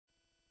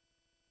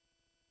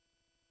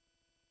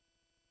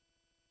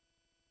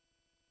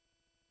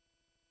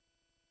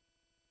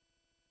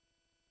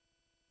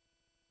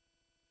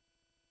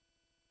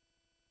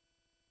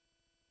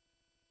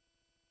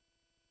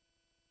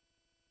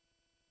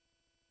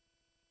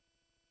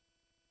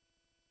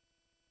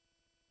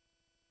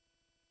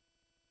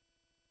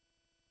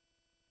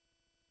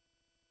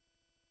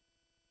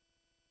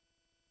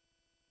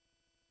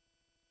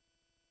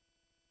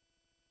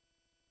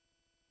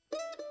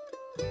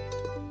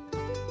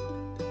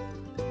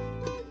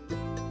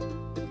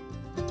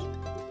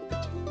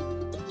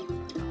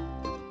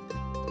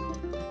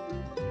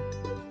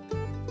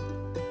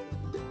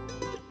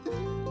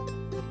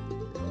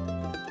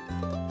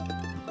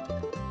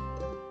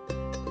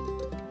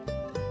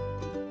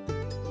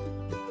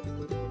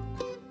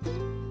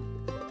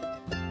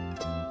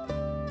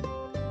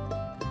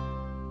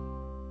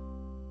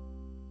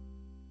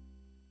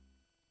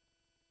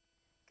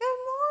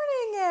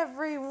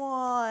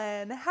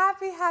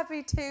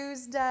Happy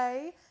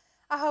Tuesday.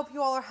 I hope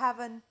you all are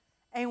having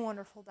a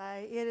wonderful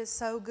day. It is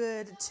so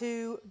good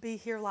to be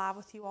here live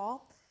with you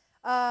all.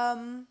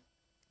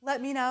 Let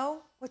me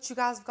know what you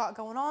guys have got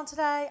going on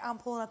today. I'm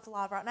pulling up the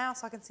live right now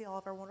so I can see all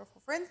of our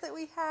wonderful friends that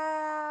we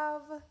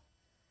have.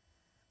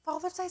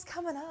 Father's Day's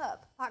coming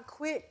up, like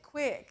quick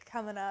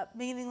coming up,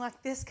 meaning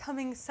like this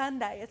coming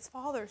Sunday. It's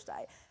Father's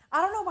Day. I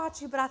don't know about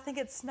you, but I think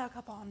it snuck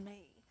up on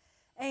me.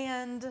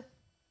 And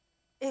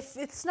if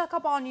it snuck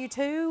up on you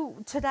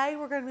too, today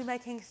we're going to be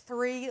making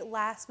 3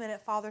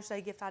 last-minute Father's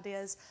Day gift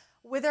ideas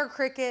with our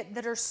Cricut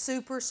that are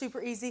super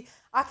easy.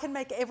 I can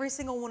make every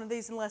single one of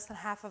these in less than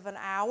half of an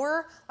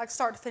hour, like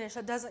start to finish.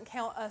 That doesn't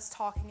count us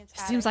talking and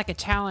chatting. Seems like a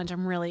challenge.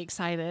 I'm really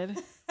excited.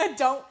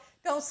 Don't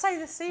say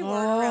the C word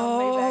around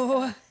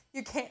me, Becca.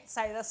 You can't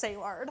say the C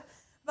word.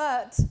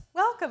 But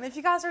welcome. If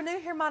you guys are new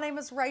here, my name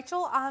is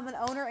Rachel. I'm an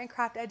owner and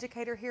craft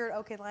educator here at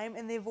Oak and Lame,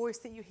 and the voice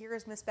that you hear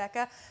is Miss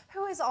Becca,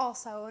 who is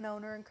also an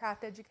owner and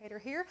craft educator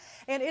here.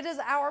 And it is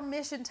our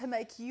mission to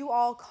make you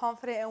all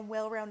confident and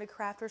well-rounded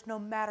crafters, no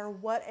matter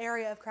what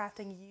area of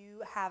crafting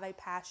you have a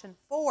passion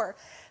for.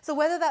 So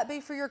whether that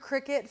be for your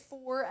Cricut,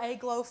 for a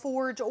glow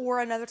forge, or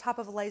another type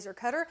of laser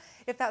cutter,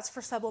 if that's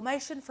for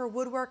sublimation, for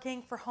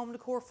woodworking, for home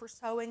decor, for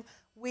sewing,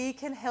 we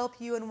can help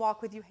you and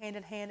walk with you hand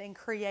in hand and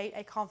create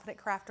a confident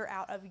crafter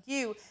out of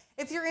you.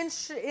 If you're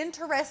interested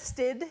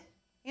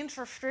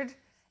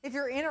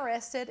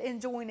in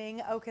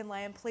joining Oak and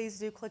Lamb, please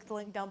do click the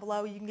link down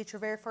below. You can get your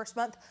very first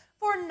month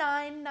for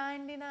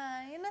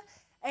 $9.99.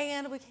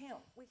 And we can't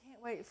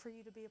wait for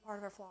you to be a part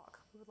of our flock.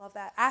 We would love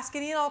that. Ask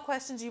any and all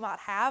questions you might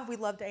have. We'd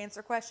love to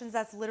answer questions.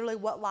 That's literally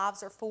what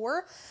lives are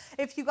for.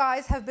 If you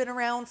guys have been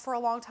around for a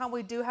long time,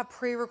 we do have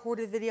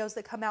pre-recorded videos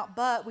that come out,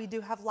 but we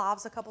do have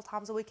lives a couple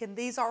times a week, and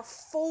these are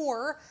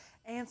for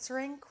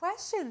answering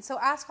questions. So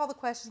ask all the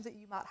questions that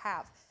you might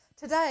have.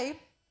 Today,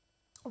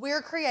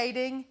 we're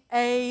creating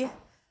a,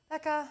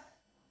 Becca,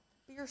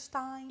 beer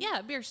stein?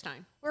 Yeah, beer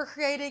stein. We're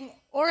creating...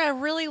 Or a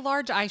really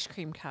large ice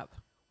cream cup.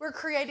 We're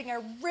creating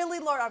a really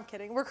large, I'm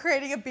kidding, we're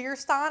creating a beer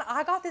stein.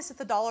 I got this at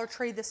the Dollar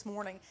Tree this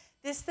morning.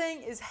 This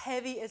thing is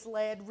heavy as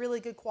lead, really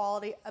good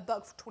quality,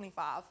 $1.25.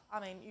 I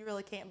mean, you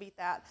really can't beat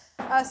that.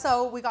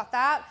 So we got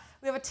that.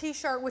 We have a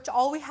t-shirt, which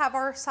all we have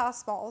are size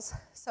smalls.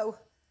 So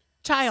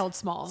child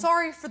small.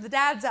 Sorry for the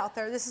dads out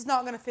there. This is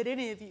not going to fit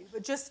any of you,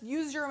 but just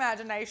use your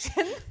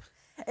imagination.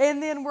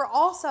 And then we're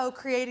also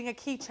creating a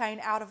keychain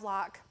out of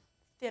like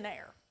thin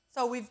air.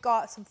 So we've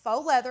got some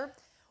faux leather.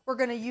 We're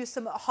going to use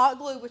some hot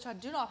glue, which I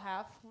do not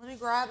have. Let me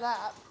grab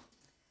that.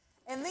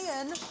 And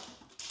then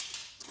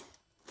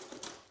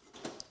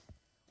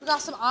we got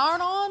some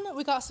iron-on.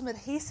 We got some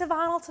adhesive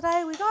vinyl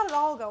today. We got it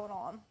all going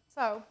on.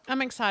 So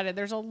I'm excited.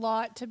 There's a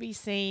lot to be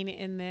seen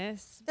in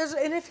this.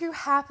 And if you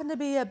happen to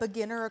be a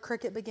beginner, a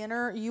Cricut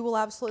beginner, you will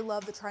absolutely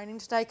love the training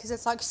today because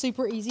it's like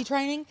super easy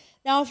training.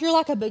 Now, if you're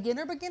like a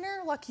beginner,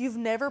 like you've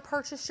never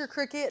purchased your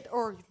Cricut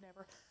or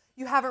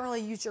you haven't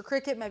really used your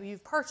Cricut, maybe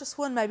you've purchased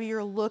one, maybe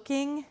you're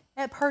looking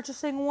at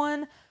purchasing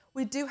one,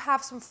 we do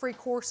have some free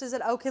courses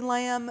at Oak and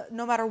Lamb,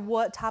 no matter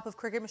what type of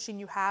Cricut machine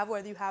you have,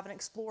 whether you have an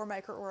Explorer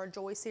Maker or a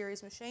Joy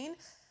Series machine.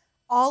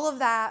 All of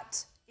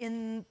that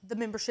in the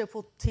membership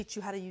will teach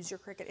you how to use your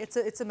Cricut.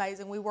 It's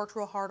amazing. We worked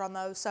real hard on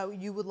those, so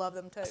you would love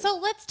them too. So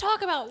let's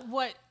talk about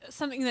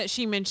something that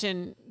she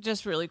mentioned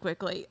just really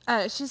quickly.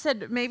 She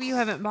said maybe you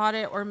haven't bought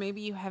it or maybe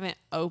you haven't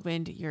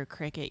opened your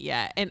Cricut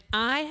yet. And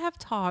I have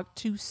talked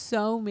to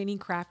so many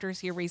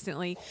crafters here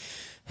recently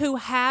who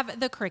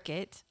have the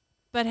Cricut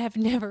but have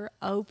never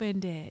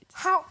opened it.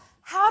 How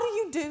do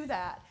you do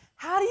that?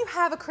 How do you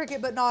have a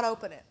Cricut but not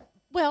open it?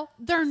 Well,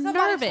 they're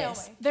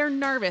nervous. They're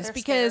nervous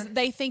because scared.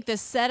 they think the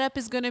setup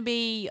is going to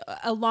be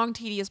a long,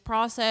 tedious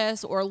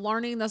process, or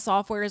learning the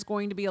software is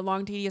going to be a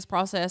long, tedious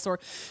process, or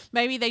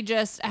maybe they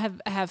just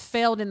have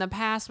failed in the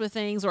past with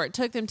things, or it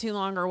took them too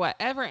long, or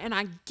whatever. And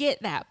I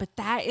get that, but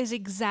that is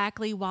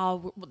exactly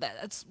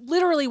that's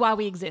literally why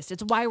we exist.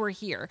 It's why we're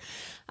here,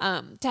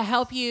 to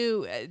help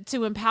you,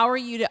 to empower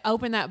you to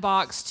open that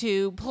box,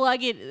 to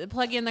plug in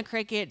the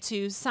Cricut,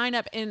 to sign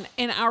up in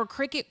our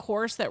Cricut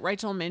course that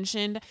Rachel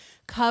mentioned.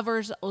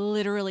 Covers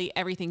literally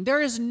everything.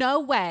 There is no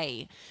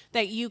way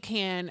that you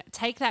can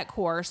take that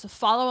course,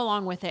 follow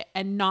along with it,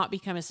 and not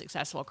become a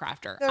successful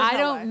crafter. I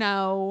don't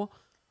know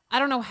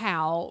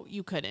how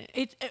you couldn't.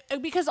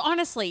 Because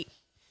honestly,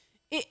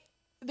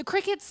 the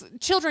Cricuts,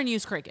 children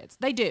use Cricuts.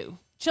 They do.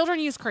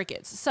 Children use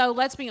Cricuts. So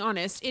let's be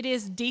honest, it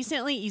is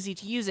decently easy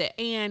to use it.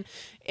 And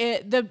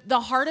the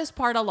hardest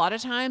part a lot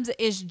of times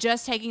is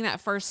just taking that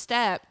first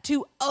step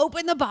to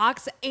open the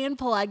box and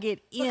plug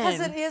it in. Because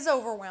it is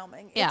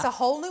overwhelming. Yeah. It's a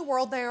whole new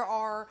world. There's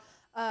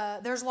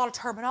a lot of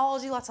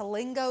terminology, lots of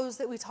lingos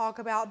that we talk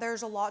about.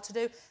 There's a lot to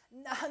do.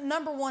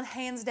 Number one,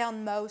 hands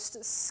down,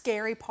 most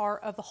scary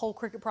part of the whole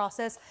Cricut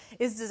process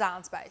is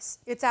design space.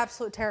 It's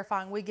absolutely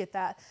terrifying. We get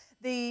that.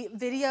 The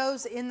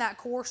videos in that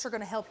course are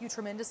going to help you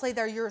tremendously.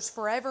 They're yours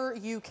forever.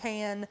 You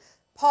can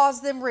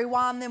pause them,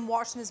 rewind them,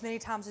 watch them as many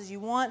times as you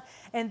want.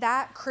 And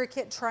that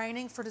Cricut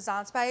training for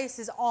Design Space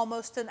is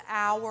almost an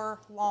hour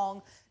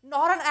long.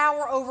 Not an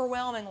hour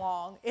overwhelming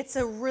long. It's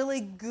a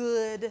really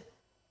good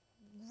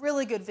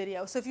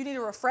video. So if you need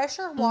a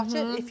refresher, watch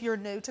it. If you're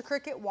new to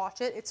Cricut, watch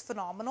it. It's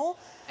phenomenal.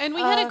 And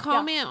we had a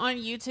comment on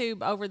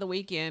YouTube over the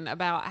weekend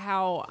about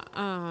how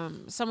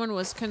someone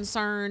was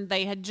concerned.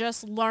 They had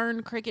just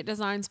learned Cricut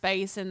Design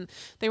Space, and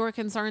they were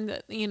concerned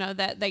that,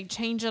 that they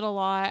change it a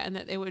lot and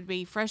that it would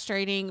be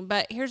frustrating.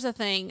 But here's the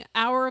thing.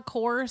 Our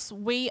course,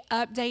 we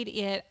update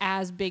it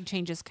as big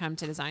changes come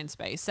to Design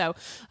Space. So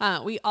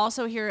we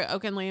also here at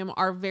Oak and Lamb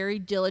are very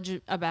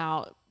diligent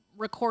about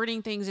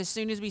recording things as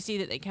soon as we see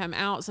that they come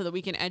out so that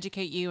we can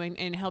educate you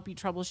and help you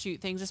troubleshoot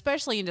things,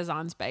 especially in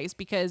Design Space,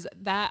 because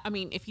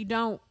if you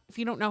don't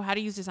know how to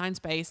use Design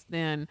Space,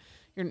 then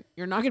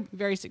you're not going to be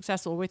very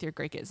successful with your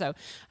Cricut. So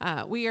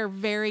we are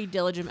very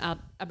diligent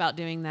about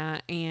doing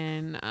that,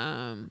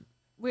 and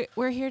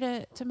we're here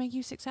to make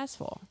you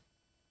successful.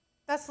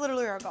 That's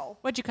literally our goal.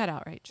 What'd you cut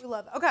out, Rach? We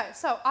love it. Okay,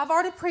 so I've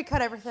already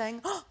pre-cut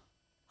everything.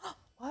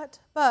 What?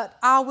 But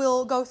I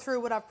will go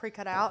through what I've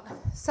pre-cut out.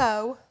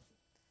 So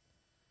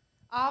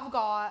we've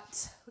got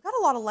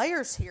a lot of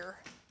layers here.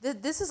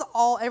 This is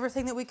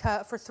everything that we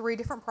cut for 3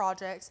 different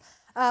projects.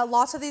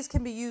 Lots of these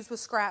can be used with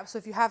scraps. So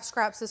if you have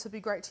scraps, this would be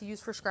great to use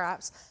for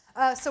scraps.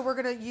 So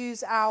we're going to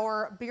use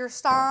our beer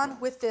stein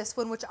with this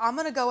one, which I'm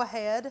going to go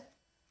ahead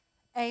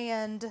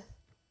and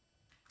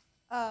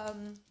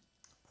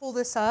pull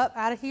this up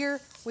out of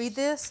here, weed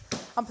this.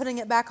 I'm putting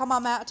it back on my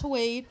mat to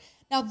weed.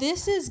 Now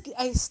this is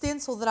a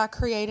stencil that I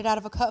created out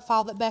of a cut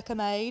file that Becca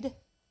made.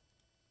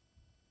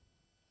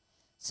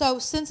 So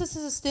since this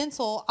is a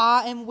stencil,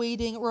 I am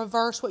weeding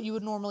reverse what you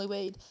would normally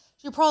weed.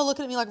 You're probably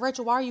looking at me like,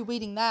 Rachel, why are you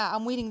weeding that?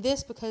 I'm weeding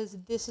this because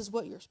this is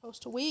what you're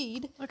supposed to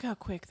weed. Look how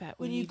quick that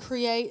when you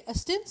create a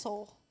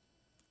stencil.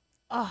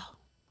 Oh,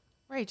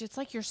 Rach, it's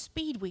like you're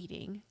speed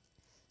weeding.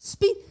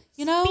 Speed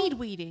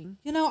weeding.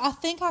 I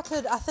think I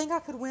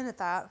could win at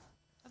that.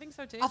 I think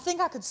so too. I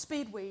think I could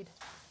speed weed.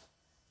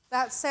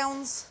 That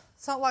sounds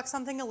like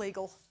something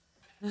illegal.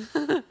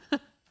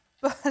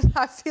 But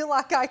I feel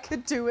like I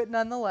could do it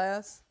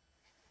nonetheless.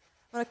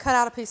 I'm going to cut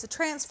out a piece of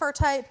transfer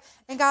tape.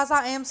 And guys,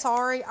 I am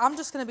sorry. I'm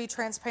just going to be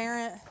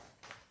transparent.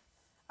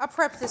 I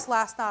prepped this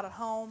last night at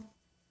home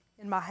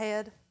in my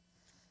head.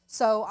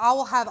 So I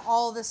will have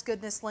all of this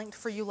goodness linked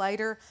for you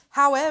later.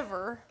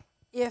 However,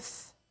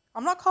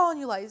 I'm not calling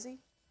you lazy,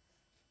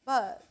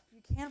 but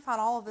you can find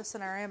all of this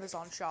in our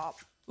Amazon shop.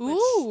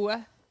 Ooh.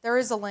 There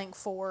is a link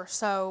for.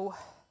 So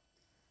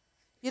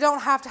you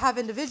don't have to have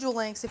individual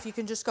links if you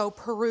can just go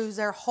peruse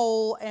their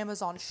whole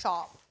Amazon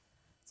shop.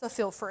 So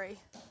feel free.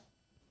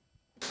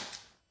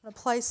 I'm going to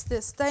place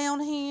this down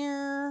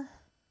here,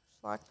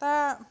 just like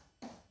that.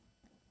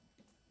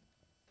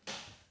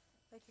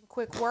 Making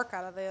quick work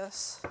out of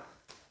this.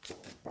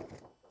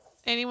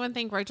 Anyone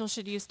think Rachel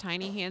should use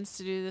tiny hands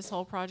to do this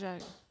whole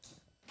project?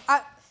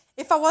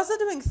 If I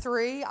wasn't doing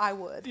 3, I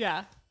would.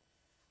 Yeah.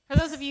 For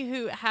those of you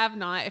who have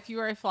not, if you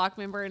are a Flock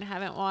member and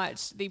haven't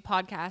watched the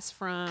podcast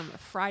from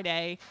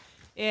Friday,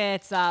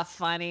 it's a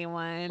funny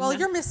one. Well,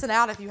 you're missing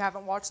out if you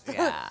haven't watched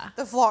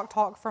the Flock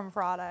Talk from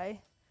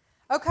Friday.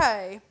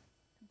 Okay.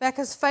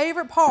 Becca's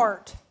favorite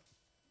part,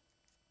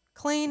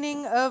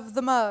 cleaning of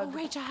the mug. Oh,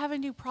 Rach, I have a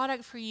new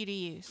product for you to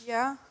use.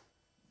 Yeah?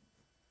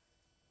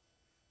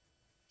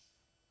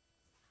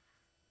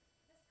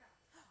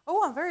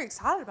 Oh, I'm very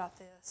excited about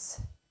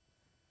this.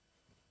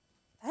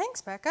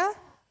 Thanks, Becca.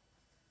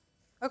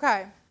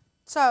 Okay,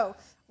 so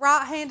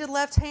right-handed,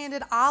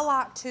 left-handed, I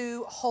like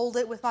to hold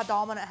it with my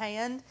dominant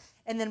hand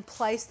and then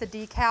place the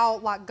decal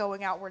like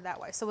going outward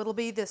that way. So it'll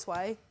be this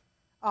way.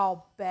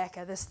 Oh,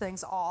 Becca, this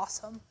thing's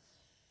awesome.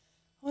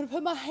 I'm going to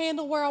put my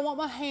handle where I want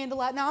my handle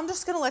at. Now, I'm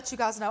just going to let you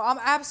guys know, I'm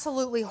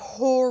absolutely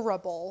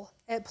horrible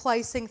at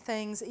placing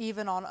things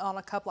even on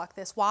a cup like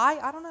this. Why?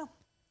 I don't know.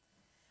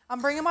 I'm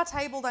bringing my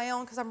table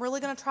down because I'm really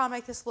going to try and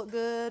make this look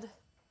good.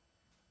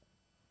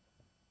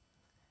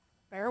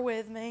 Bear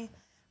with me.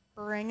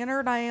 Bringing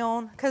her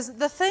down. Because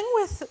the thing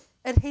with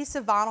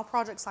adhesive vinyl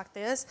projects like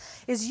this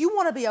is you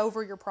want to be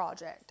over your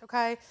project,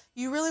 okay?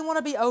 You really want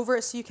to be over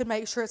it so you can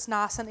make sure it's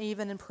nice and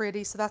even and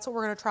pretty. So that's what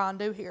we're going to try and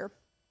do here.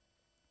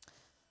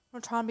 I'm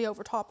going to try and be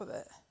over top of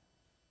it.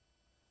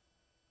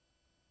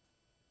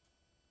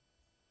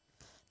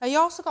 Now, you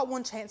also got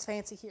one chance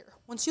fancy here.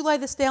 Once you lay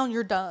this down,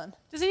 you're done.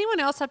 Does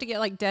anyone else have to get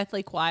like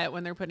deathly quiet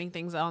when they're putting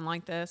things on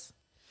like this?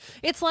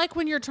 It's like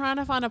when you're trying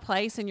to find a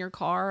place in your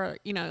car,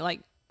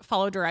 like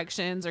follow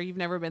directions, or you've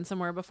never been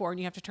somewhere before and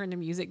you have to turn the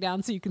music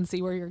down so you can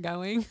see where you're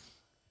going.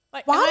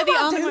 Like, why do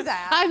I do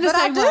that? I'm the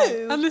same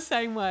way. I'm the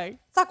same way.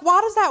 It's like,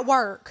 why does that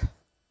work?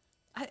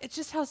 It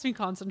just helps me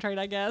concentrate,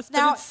 I guess.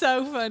 Now, but it's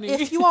so funny.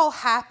 If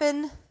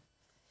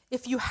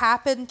you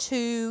happen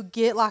to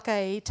get like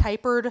a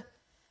tapered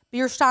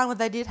beer stein, when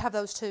they did have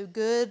those too,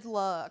 good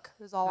luck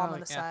is all I'm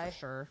going to say. For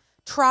sure.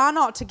 Try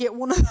not to get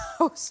one of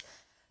those.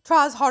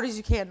 Try as hard as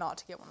you can not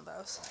to get one of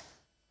those.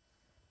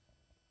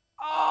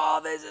 Oh,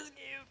 this is cute.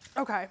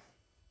 Okay.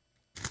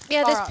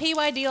 Yeah, All this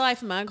right. PYD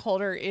Life mug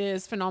holder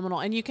is phenomenal,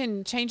 and you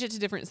can change it to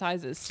different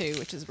sizes too,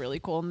 which is really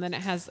cool. And then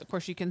it has, of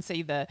course, you can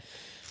see the,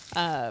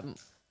 I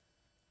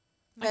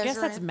guess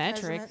that's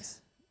metric.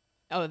 Measurements.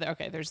 Oh,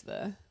 okay. There's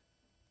the.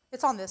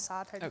 It's on this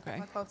side. Okay.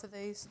 Like both of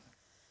these.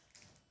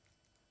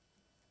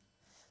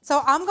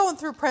 So I'm going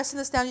through pressing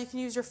this down. You can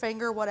use your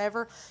finger,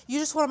 whatever. You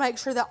just want to make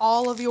sure that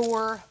all of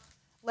your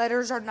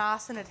letters are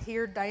nice and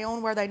adhered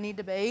down where they need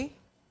to be.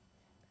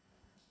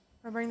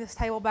 I'm going to bring this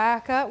table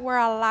back up where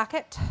I like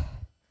it.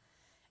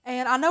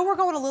 And I know we're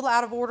going a little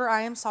out of order.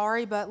 I am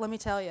sorry, but let me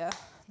tell you.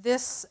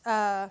 This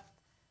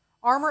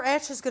armor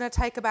etch is going to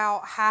take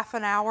about half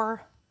an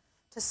hour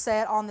to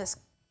set on this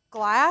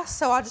glass.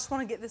 So I just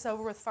want to get this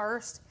over with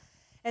first.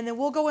 And then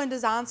we'll go in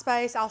Design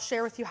Space. I'll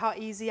share with you how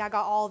easy I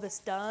got all this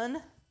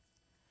done.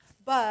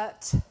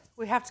 But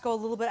we have to go a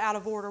little bit out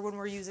of order when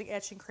we're using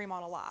etching cream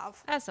on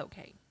Alive. That's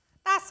okay.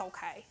 That's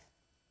okay.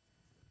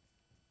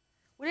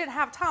 We didn't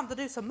have time to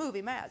do some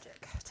movie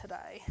magic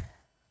today.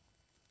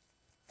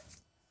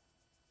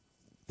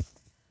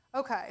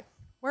 Okay,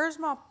 where's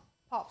my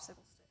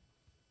popsicle stick?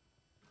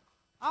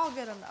 I'll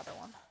get another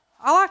one.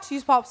 I like to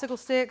use popsicle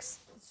sticks.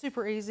 It's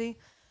super easy.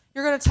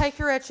 You're going to take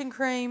your etching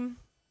cream,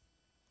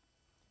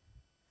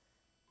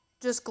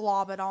 just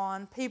glob it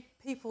on.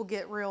 People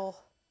get real,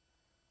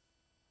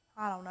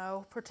 I don't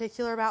know,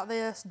 particular about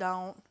this.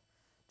 Don't.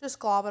 Just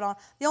glob it on.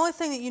 The only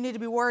thing that you need to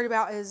be worried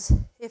about is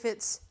if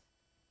it's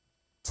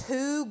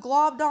too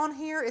globbed on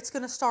here, it's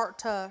going to start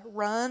to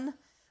run.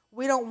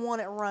 We don't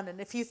want it running.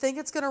 If you think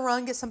it's going to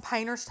run, get some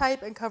painter's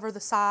tape and cover the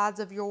sides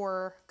of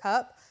your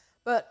cup.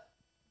 But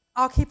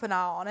I'll keep an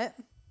eye on it.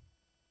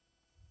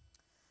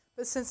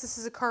 But since this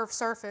is a curved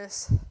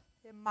surface,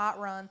 it might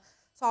run.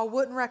 So I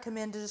wouldn't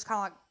recommend to just kind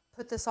of like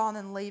put this on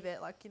and leave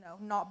it, like, you know,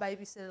 not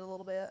babysit it a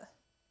little bit.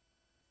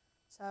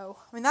 So,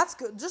 I mean, that's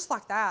good. Just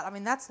like that. I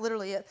mean, that's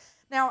literally it.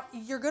 Now,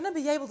 you're going to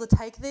be able to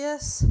take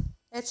this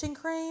etching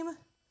cream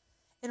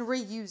and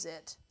reuse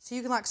it. So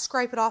you can like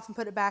scrape it off and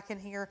put it back in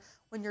here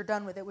when you're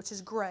done with it, which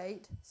is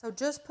great. So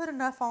just put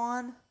enough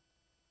on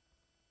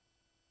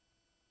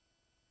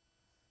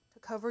to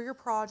cover your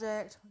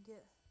project.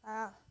 Get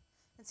that.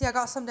 And see, I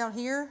got some down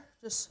here.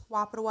 Just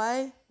wipe it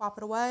away, wipe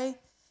it away.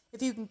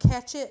 If you can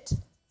catch it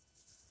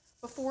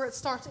before it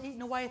starts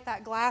eating away at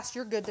that glass,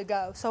 you're good to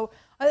go. So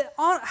I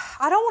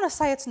don't want to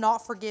say it's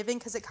not forgiving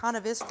because it kind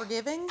of is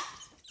forgiving.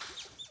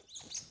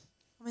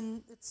 I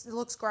mean, it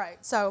looks great.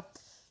 So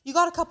you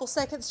got a couple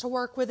seconds to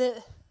work with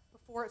it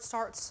before it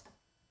starts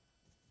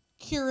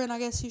curing, I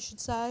guess you should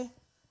say.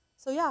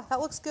 So yeah, that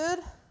looks good.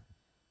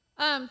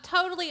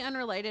 Totally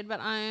unrelated,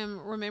 but I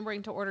am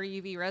remembering to order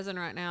UV resin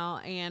right now.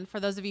 And for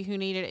those of you who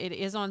need it, it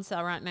is on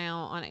sale right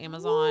now on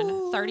Amazon.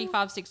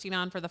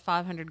 $35.69 for the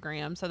 500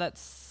 grams. So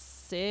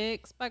that's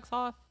 $6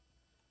 off.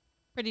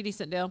 Pretty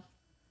decent deal.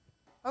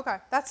 Okay,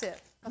 that's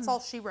it. That's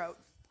all she wrote.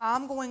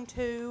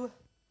 We're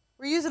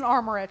using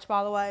Armor Etch,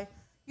 by the way.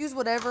 Use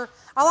whatever.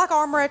 I like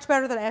Armor Etch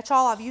better than Etch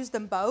All. I've used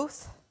them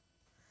both.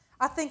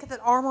 I think that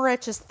Armor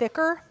Etch is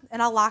thicker,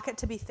 and I like it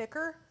to be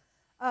thicker.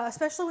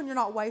 Especially when you're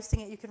not wasting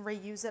it, you can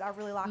reuse it. I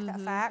really like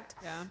that fact.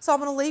 Yeah. So I'm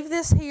going to leave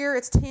this here.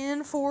 It's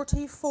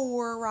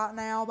 10:44 right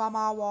now by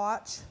my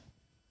watch.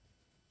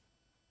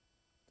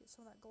 Get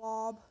some of that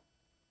glob.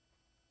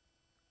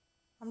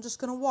 I'm just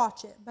going to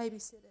watch it,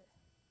 babysit it.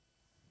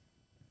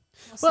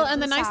 Well,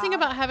 and the nice thing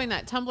about having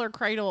that tumbler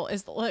cradle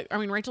is, look, I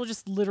mean, Rachel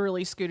just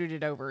literally scooted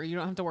it over. You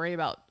don't have to worry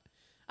about,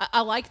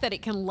 I like that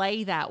it can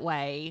lay that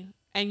way,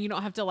 and you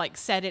don't have to like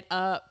set it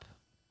up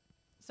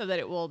so that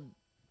it will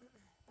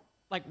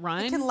like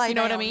run. It can lay you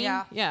know down, what I mean?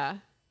 yeah. Yeah.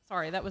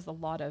 Sorry, that was a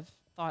lot of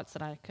thoughts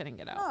that I couldn't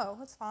get out. Oh,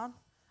 that's fine.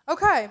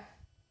 Okay,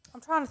 I'm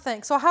trying to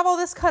think. So I have all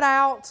this cut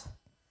out.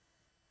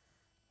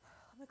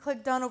 Let me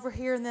click done over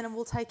here, and then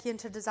we'll take you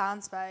into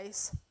Design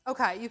Space.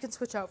 Okay, you can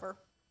switch over.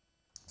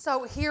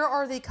 So here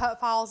are the cut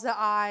files that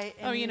I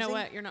am you know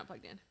using. what? You're not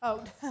plugged in.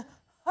 Oh.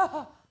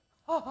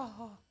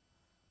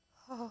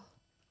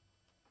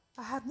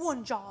 I had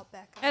one job,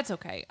 Becca. That's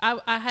okay.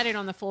 I had it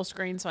on the full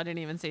screen, so I didn't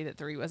even see that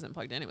 3 wasn't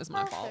plugged in. It was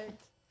my fault.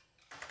 Perfect.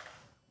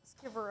 Let's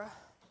give her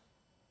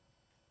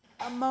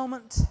a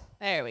moment.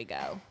 There we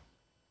go.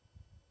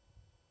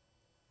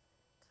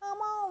 Come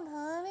on,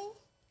 honey.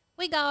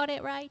 We got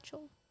it,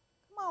 Rachel.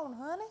 Come on,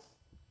 honey.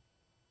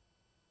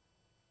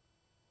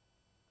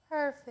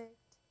 Perfect.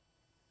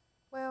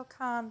 Well,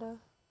 kinda.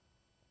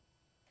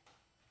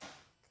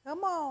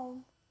 Come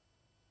on.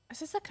 Is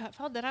this a cut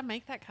file? Did I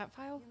make that cut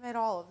file? You made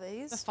all of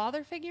these. The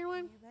father figure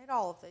one? You made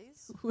all of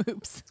these.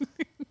 Whoops.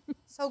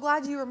 So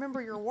glad you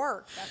remember your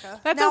work, Becca.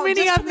 That's now, how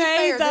many just to I've be fair,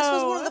 made, this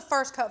was though. one of the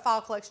first cut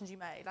file collections you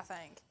made, I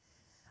think.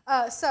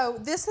 So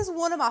this is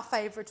one of my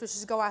favorites, which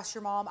is Go Ask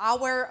Your Mom. I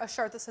wear a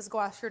shirt that says Go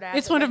Ask Your Dad.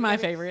 It's one of my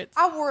favorites.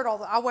 I wear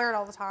it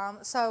all the time.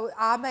 So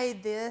I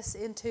made this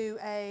into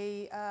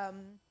a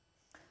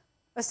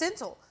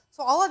stencil.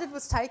 So all I did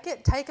was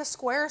take a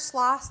square,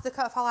 slice the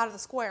cut file out of the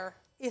square.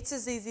 It's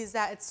as easy as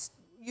that.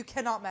 You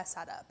cannot mess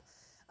that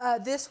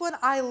up. This one,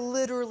 I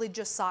literally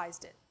just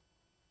sized it.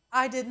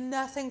 I did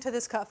nothing to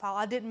this cut file.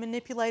 I didn't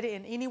manipulate it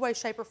in any way,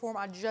 shape, or form.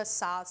 I just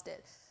sized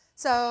it.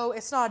 So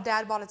it's not a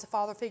dad bod, it's a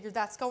father figure.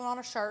 That's going on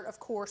a shirt, of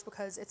course,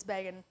 because it's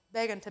begging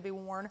to be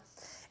worn.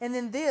 And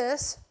then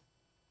this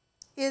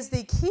is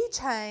the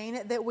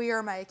keychain that we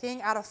are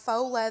making out of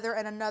faux leather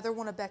and another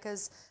one of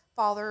Becca's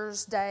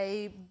Father's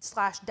Day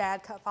 /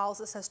 dad cut files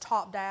that says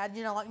Top Dad,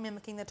 you know, like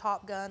mimicking the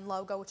Top Gun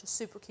logo, which is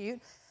super cute.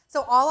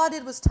 So all I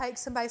did was take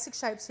some basic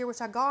shapes here,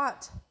 which I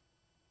got.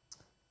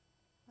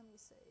 Let me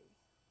see.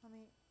 Let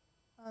me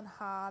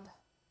unhide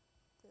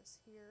this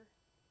here.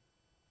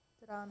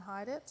 Did I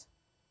unhide it?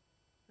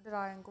 Or did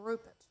I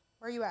ungroup it?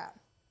 Where are you at?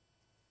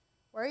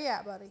 Where are you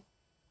at, buddy?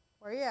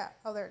 Where are you at?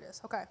 Oh, there it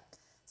is. Okay.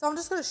 So I'm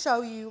just going to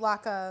show you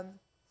like up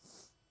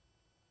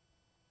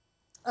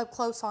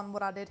close on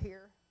what I did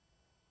here.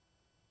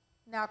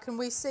 Now, can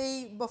we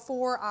see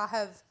before I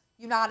have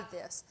united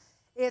this?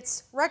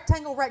 It's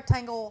rectangle,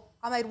 rectangle.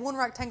 I made one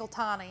rectangle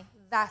tiny.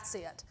 That's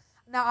it.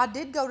 Now, I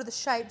did go to the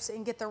shapes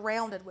and get the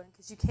rounded one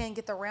because you can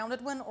get the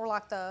rounded one or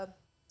like the,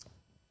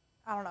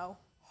 I don't know,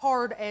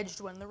 hard edged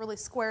one, the really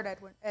squared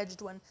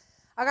edged one.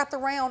 I got the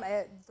round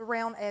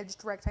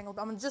edged rectangle.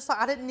 I mean, just like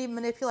I didn't even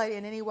manipulate it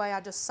in any way.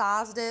 I just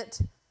sized it,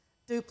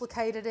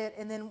 duplicated it,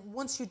 and then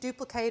once you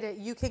duplicate it,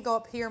 you can go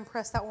up here and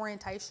press that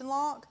orientation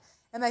lock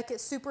and make it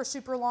super,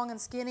 super long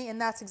and skinny,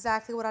 and that's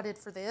exactly what I did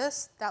for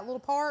this, that little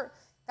part.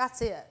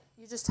 That's it.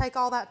 You just take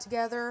all that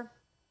together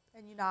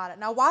and unite it.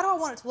 Now, why do I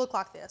want it to look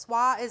like this?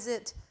 Why is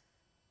it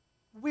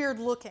weird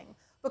looking?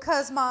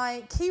 Because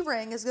my key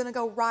ring is going to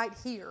go right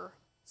here.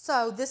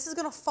 So this is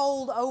going to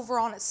fold over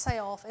on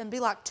itself and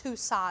be like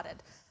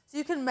two-sided. So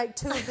you can make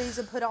two of these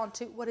and put it on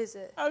two. What is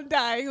it? I'm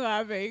dying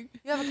laughing.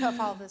 You have a cut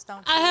file of this, don't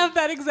you? I have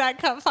that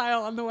exact cut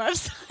file on the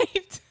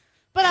website.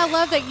 But I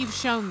love that you've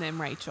shown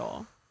them,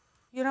 Rachel.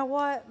 You know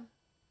what?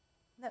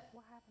 What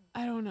happened?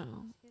 I don't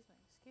know. Excuse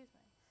me.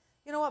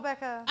 You know what,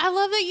 Becca? I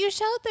love that you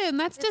showed them.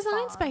 That's It's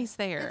design fine. space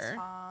there. It's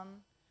fine.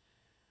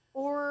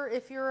 Or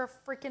if you're a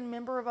freaking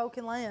member of Oak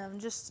and Lamb,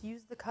 just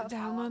use the cut file.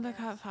 Download the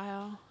cut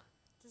file.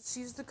 Just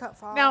use the cut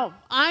file. Now,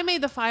 I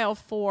made the file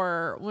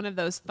for one of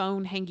those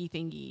phone hangy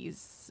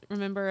thingies.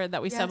 Remember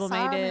that we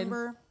sublimated? I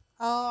remember.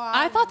 Oh,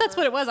 I thought that's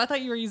what it was. I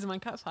thought you were using my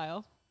cut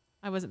file.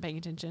 I wasn't paying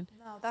attention.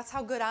 No, that's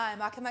how good I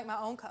am. I can make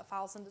my own cut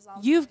files and design.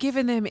 You've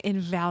given them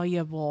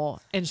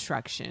invaluable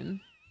instruction.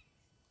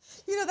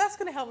 You know, that's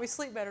going to help me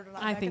sleep better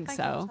tonight. I Becca. think Thank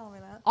you for so. telling me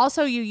that.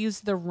 Also, you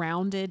used the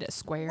rounded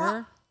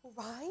square.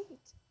 Right?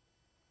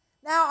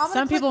 Now, I'm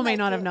Some people may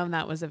not have known. known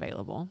that was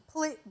available.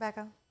 Please,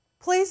 Becca,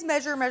 please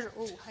measure.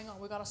 Oh, hang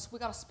on. We got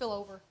to spill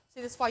over.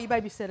 See, this is why you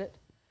babysit it.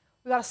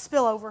 We got to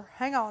spill over.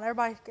 Hang on,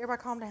 everybody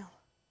calm down.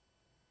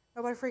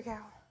 Nobody freak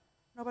out.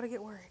 Nobody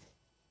get worried.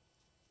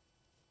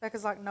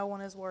 Becca's like, no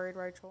one is worried,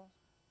 Rachel.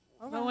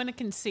 Okay. No one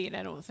can see it,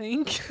 I don't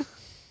think.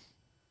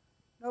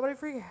 Nobody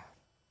freak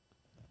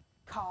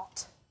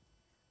out.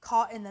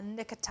 Caught in the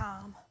nick of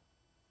time.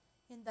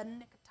 In the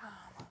nick of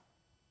time.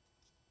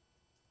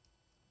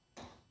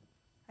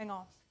 Hang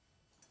on.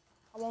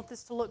 I want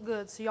this to look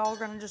good, so y'all are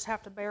going to just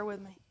have to bear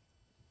with me.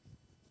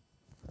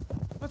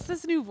 What's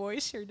this new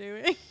voice you're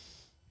doing?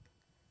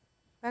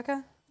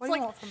 Becca, what do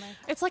you want from me?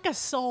 It's like a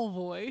soul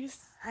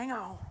voice. Hang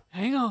on.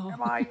 Hang on.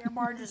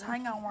 Everybody just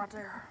hang on right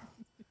there.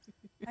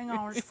 Hang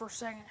on just for a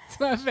second. It's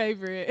my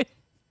favorite.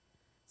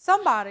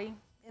 Somebody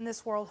in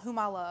this world whom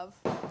I love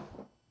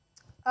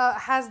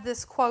has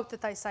this quote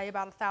that they say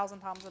about 1,000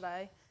 times a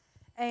day.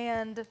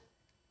 And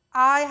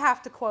I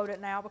have to quote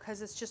it now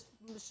because it's just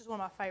one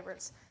of my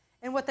favorites.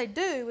 And what they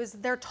do is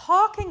they're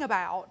talking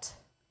about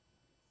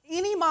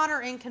any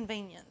minor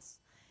inconvenience.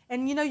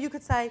 And, you know, you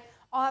could say,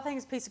 oh, that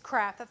thing's a piece of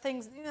crap. That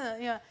thing's,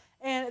 yeah.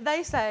 And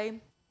they say,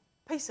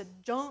 piece of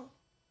junk.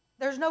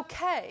 There's no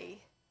K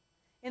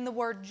in the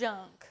word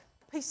junk.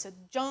 Piece of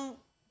junk.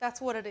 That's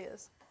what it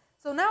is.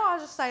 So now I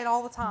just say it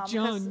all the time.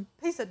 Junk.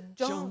 Piece of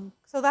junk.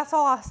 So that's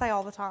all I say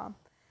all the time.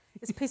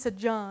 It's piece of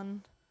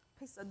junk.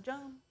 Piece of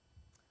junk.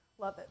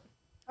 Love it.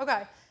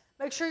 Okay.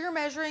 Make sure you're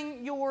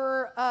measuring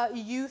your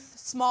youth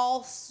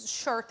small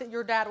shirt that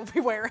your dad will be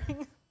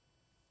wearing.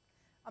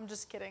 I'm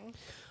just kidding.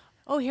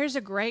 Oh, here's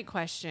a great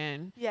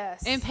question.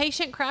 Yes.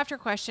 Impatient crafter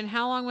question.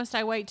 How long must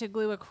I wait to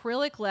glue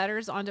acrylic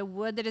letters onto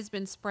wood that has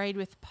been sprayed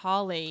with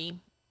poly?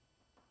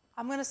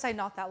 I'm going to say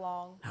not that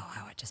long. No,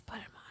 I would just put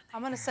them on.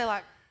 I'm going to say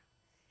like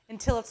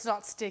until it's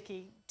not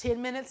sticky.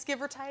 10 minutes,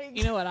 give or take.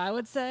 You know what I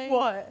would say?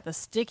 What? The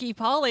sticky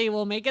poly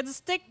will make it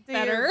stick Dear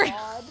better.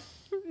 God.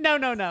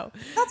 No.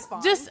 That's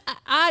fine.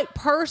 I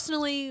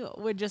personally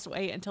would just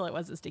wait until it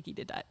wasn't sticky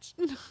to touch.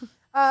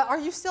 Are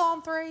you still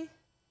on 3?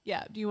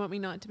 Yeah. Do you want me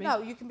not to be?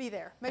 No, you can be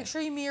there. Make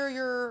sure you mirror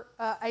your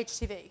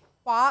HTV.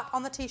 White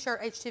on the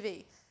t-shirt,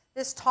 HTV.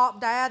 This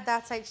Top Dad,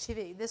 that's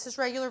HTV. This is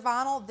regular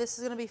vinyl. This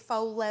is going to be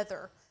faux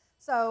leather.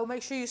 So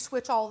make sure you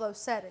switch all those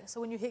settings.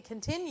 So when you hit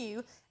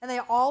continue, and they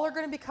all are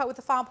going to be cut with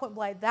a fine point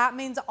blade, that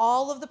means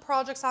all of the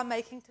projects I'm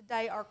making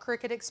today are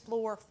Cricut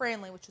Explorer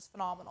friendly, which is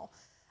phenomenal.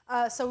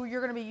 So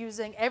you're going to be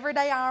using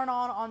everyday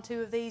iron-on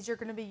 2 of these. You're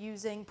going to be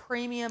using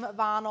premium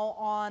vinyl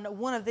on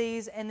 1 of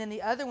these, and then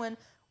the other one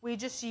we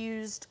just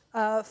used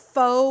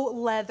faux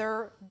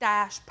leather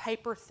 -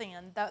 paper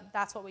thin.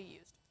 That's what we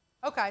used.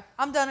 Okay,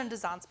 I'm done in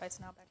design space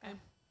now, Becca. Okay.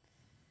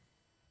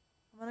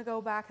 I'm going to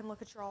go back and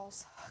look at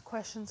y'all's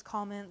questions,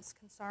 comments,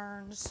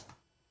 concerns.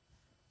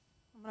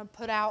 I'm going to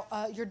put out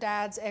your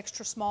dad's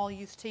extra small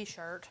youth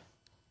t-shirt.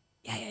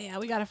 Yeah.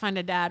 We got to find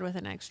a dad with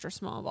an extra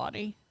small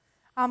body.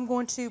 I'm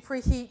going to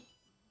preheat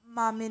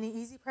my mini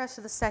easy press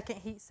to the second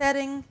heat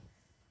setting.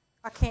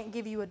 I can't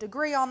give you a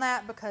degree on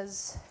that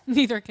because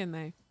Neither can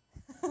they.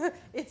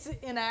 it's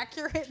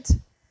inaccurate.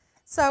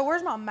 So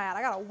where's my mat?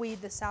 I got to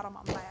weed this out on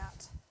my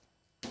mat.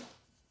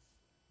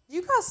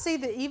 You guys see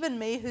that even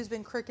me, who's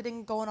been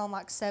cricketing going on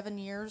like 7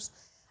 years,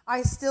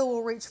 I still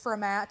will reach for a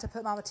mat to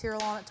put my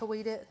material on it to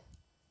weed it.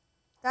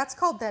 That's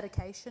called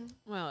dedication.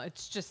 Well,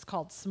 it's just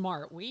called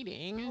smart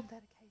weeding. It's called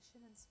dedication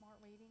and smart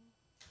weeding.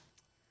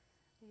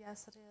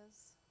 Yes, it is.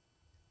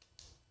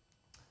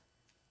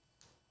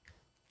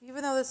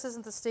 Even though this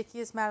isn't the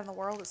stickiest mat in the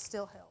world, it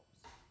still helps.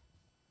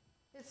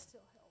 It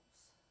still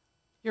helps.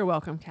 You're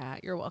welcome,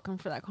 Kat. You're welcome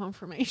for that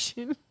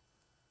confirmation.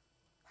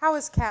 How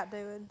is Kat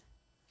doing?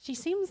 She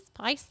seems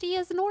feisty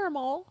as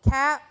normal.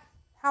 Kat,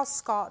 how's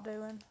Scott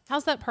doing?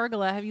 How's that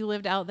pergola? Have you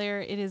lived out there?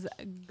 It is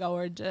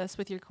gorgeous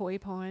with your koi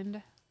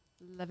pond.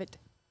 Love it.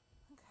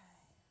 Okay.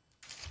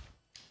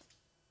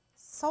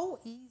 So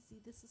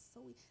easy. This is so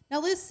easy.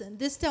 Now listen,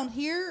 this down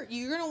here,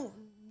 you're gonna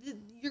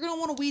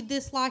want to weed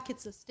this like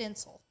it's a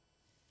stencil.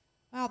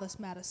 Wow, this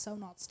mat is so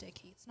not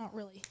sticky. It's not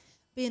really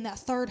being that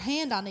third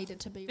hand I need it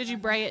to be. Did you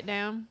bray it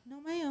down?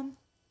 No, ma'am.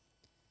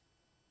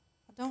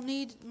 I don't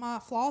need my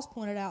flaws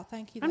pointed out.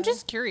 Thank you. I'm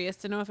just curious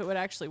to know if it would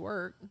actually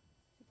work.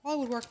 It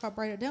probably would work if I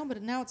braid it down,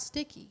 but now it's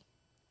sticky.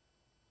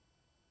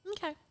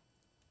 Okay.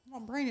 I'm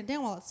not braiding it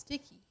down while it's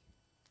sticky.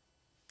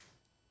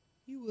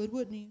 You would,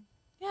 wouldn't you?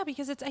 Yeah,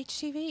 because it's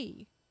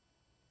HTV.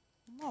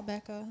 I'm not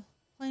Becca.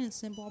 Plain and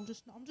simple.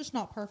 I'm just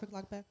not perfect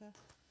like Becca.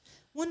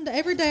 One day,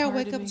 every day I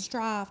wake up and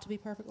strive to be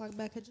perfect like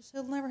Becca. Just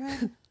it'll never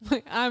happen.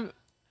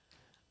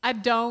 I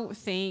don't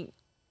think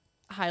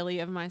highly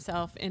of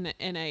myself in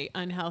a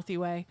unhealthy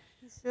way.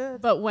 You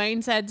should. But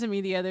Wayne said to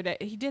me the other day,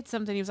 he did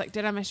something. He was like,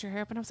 "Did I mess your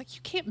hair up?" And I was like,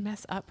 "You can't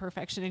mess up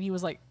perfection." And he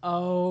was like,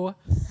 "Oh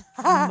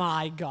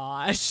my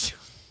gosh."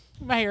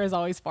 My hair is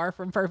always far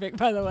from perfect,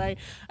 by the way.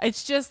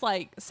 It's just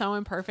like so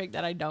imperfect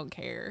that I don't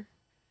care.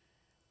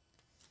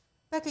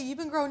 Becca, you've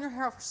been growing your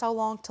hair out for so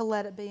long to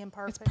let it be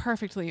imperfect. It's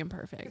perfectly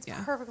imperfect. It's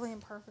yeah. perfectly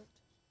imperfect.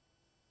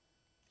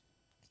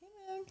 Come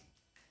on.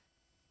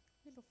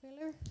 Little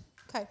filler.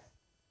 Okay.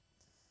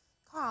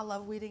 God, I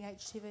love weeding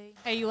HTV.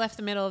 Hey, you left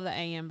the middle of the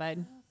AM,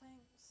 bud. Oh,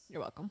 thanks.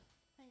 You're welcome.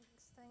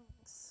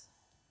 Thanks.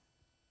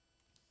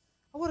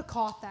 I would have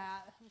caught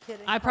that. I'm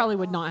kidding. I probably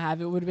would not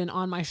have. It would have been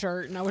on my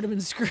shirt, and I would have been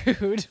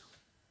screwed.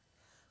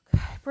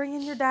 Okay, bring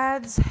in your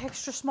dad's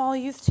extra small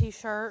youth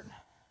t-shirt.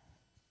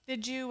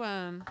 Did you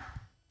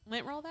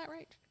lint roll that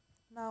right?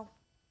 No.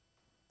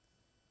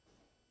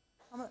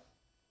 I'm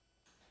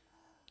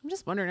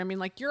just wondering. I mean,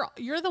 like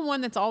you're the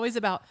one that's always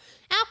about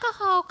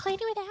alcohol,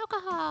 cleaning with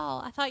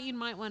alcohol. I thought you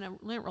might want to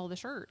lint roll the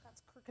shirt.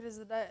 That's crooked as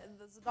the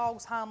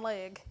dog's hind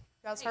leg.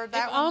 You guys heard If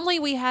that one? only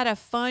we had a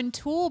fun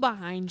tool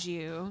behind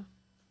you.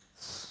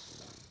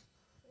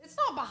 It's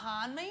not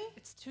behind me.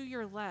 It's to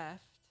your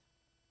left.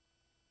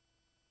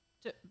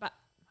 Is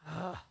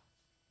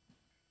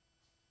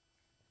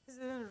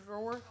it in a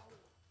drawer?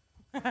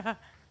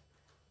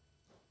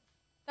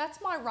 That's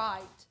my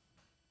right.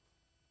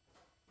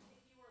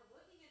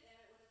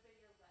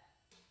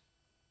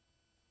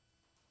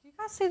 Do you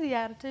guys see the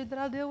attitude that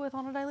I deal with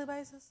on a daily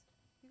basis?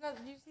 Do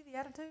you see the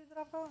attitude that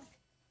I've got?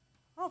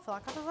 I don't feel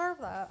like I deserve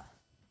that.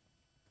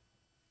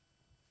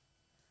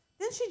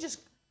 Then she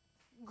just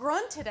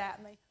grunted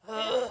at me.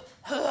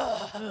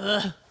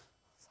 It's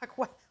like,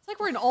 what? It's like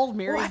we're an old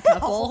married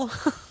couple.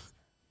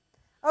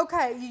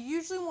 Okay, you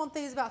usually want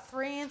these about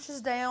 3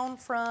 inches down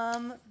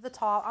from the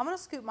top. I'm going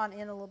to scoop mine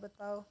in a little bit,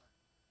 though,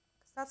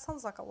 because that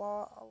sounds like a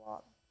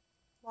lot.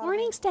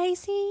 Morning,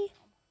 Stacy.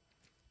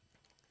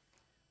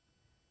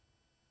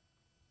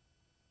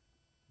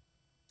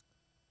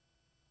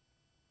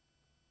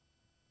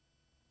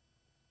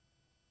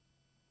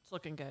 It's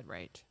looking good,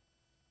 Rach.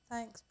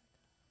 Thanks.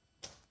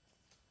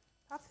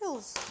 That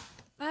feels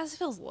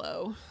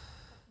low.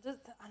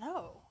 I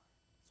know.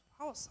 That's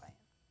what I was saying.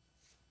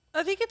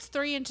 I think it's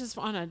 3 inches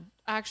on an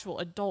actual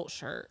adult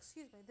shirt.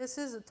 Excuse me. This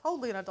is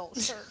totally an adult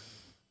shirt.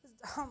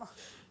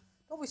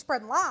 Don't be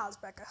spreading lies,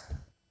 Becca.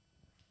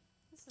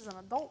 This is an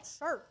adult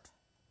shirt.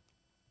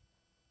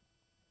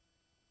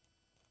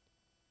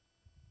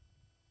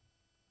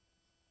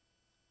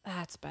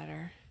 That's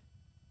better.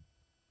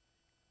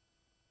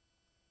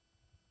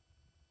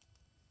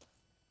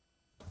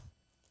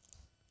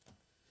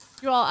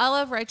 You all, I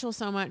love Rachel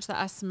so much that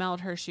I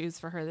smelled her shoes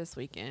for her this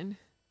weekend.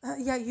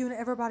 Yeah, you and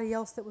everybody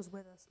else that was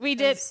with us. We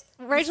did.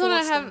 Rachel and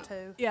I have.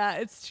 To. Yeah,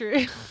 it's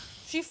true.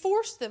 She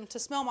forced them to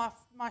smell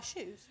my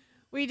shoes.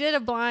 We did a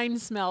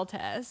blind smell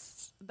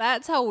test.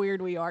 That's how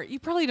weird we are. You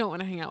probably don't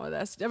want to hang out with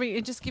us. I mean,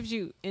 it just gives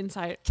you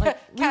insight. Like,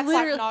 Cat's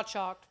like not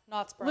shocked,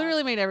 not surprised.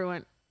 Literally made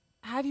everyone.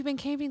 Have you been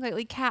camping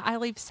lately, Kat? I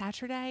leave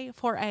Saturday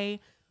for a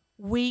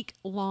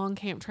week-long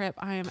camp trip.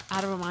 I am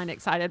out of my mind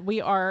excited.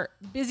 We are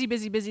busy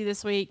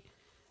this week.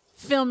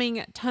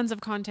 filming tons of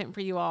content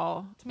for you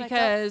all make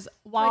because up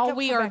while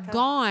we for are Becca.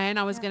 gone,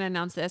 I was going to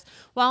announce this.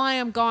 While I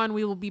am gone,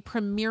 we will be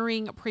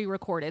premiering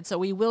pre-recorded. So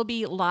we will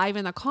be live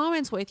in the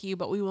comments with you,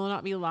 but we will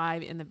not be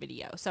live in the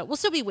video. So we'll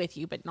still be with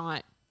you, but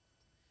not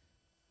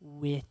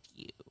with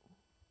you.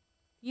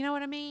 You know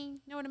what I mean?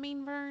 You know what I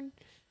mean, Vern?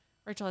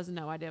 Rachel has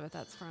no idea what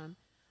that's from.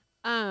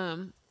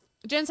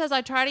 Jen says,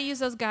 I try to use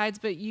those guides,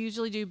 but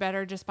usually do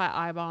better just by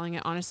eyeballing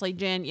it. Honestly,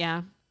 Jen,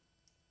 yeah.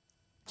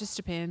 Just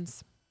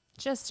depends.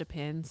 Just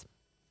depends.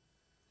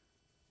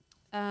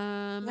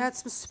 Had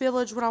some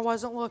spillage when I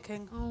wasn't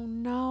looking. Oh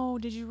no,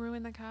 did you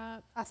ruin the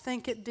cup? I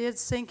think it did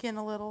sink in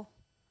a little.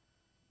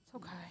 It's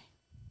okay.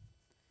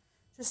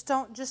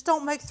 Just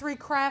don't make 3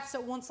 crafts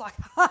at once like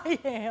I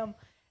am.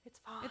 It's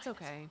fine. It's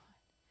okay.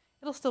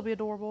 It'll still be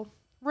adorable.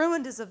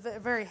 Ruined is a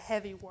very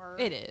heavy word.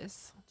 It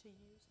is. To use.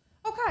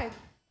 Okay,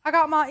 I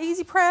got my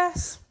easy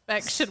press.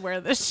 Beck should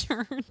wear this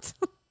shirt.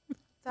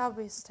 That would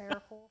be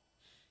hysterical.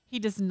 He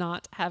does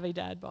not have a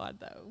dad bod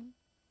though.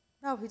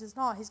 No, he does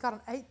not. He's got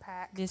an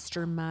 8-pack.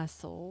 Mr.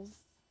 Muscles.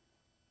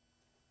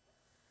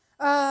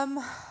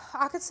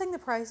 I could sing the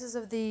praises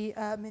of the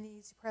mini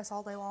easy press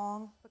all day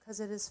long because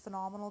it is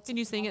phenomenal. Can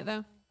you sing it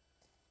though?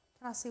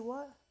 Can I see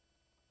what?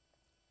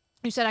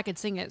 You said I could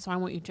sing it, so I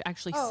want you to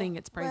actually sing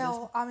its praises.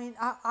 Well, I mean,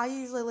 I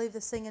usually leave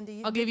the singing to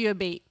you. I'll give you a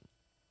beat.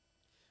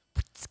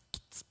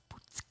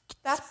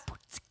 That's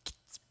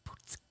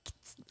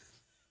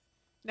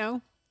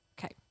No?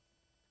 Okay.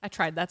 I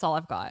tried. That's all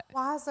I've got.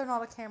 why is there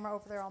not a camera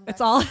over there on Becca?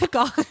 That's all I've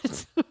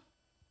got.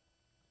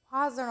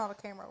 Why is there not a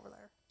camera over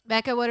there?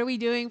 Becca, what are we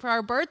doing for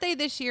our birthday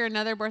this year?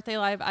 Another birthday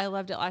live. I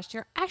loved it last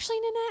year.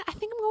 Actually, Nanette, I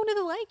think I'm going to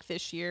the lake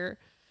this year.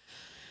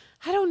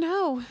 I don't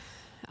know.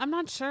 I'm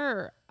not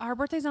sure. Our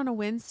birthday's on a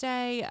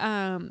Wednesday.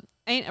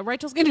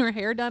 Rachel's getting her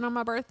hair done on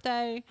my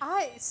birthday.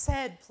 I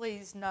said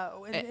please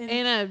no,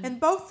 And and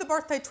both the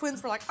birthday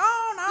twins were like,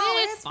 oh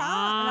no, it's fine.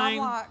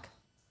 And I'm like,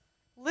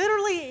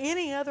 literally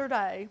any other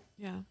day.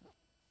 Yeah.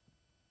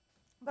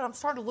 But I'm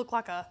starting to look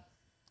like a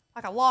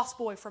lost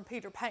boy from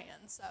Peter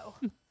Pan, so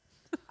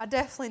I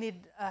definitely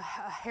need a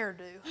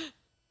hairdo.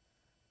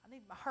 I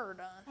need my hair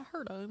done. My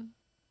hair done.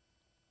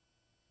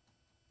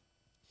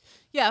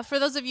 Yeah, for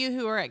those of you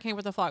who are at Camp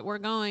with the Flock, we're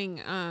going,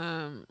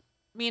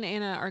 me and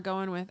Anna are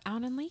going with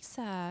Alan and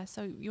Lisa.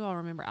 So you all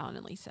remember Alan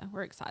and Lisa.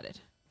 We're excited.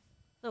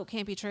 Little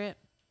campy trip.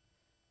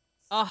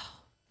 Oh,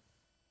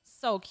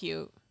 so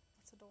cute.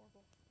 That's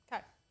adorable.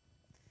 Okay.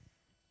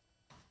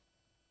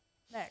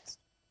 Next,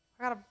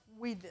 I gotta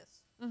weed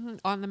this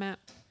On the map.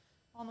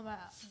 on the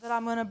mat that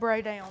I'm gonna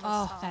braid down this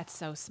time. That's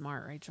so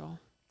smart, Rachel.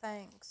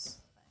 Thanks.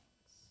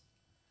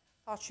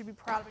 Thought you'd be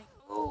proud of me.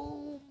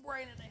 Oh,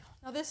 braid it down.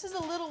 Now this is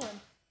a little one.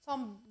 So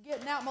I'm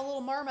getting out my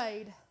little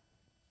mermaid.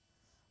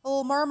 A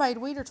little mermaid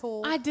weeder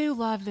tool. I do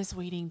love this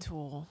weeding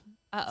tool.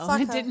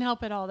 Like it didn't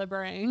help at all, the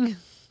bring.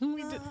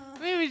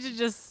 Maybe we should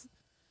just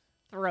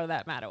throw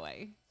that mat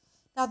away.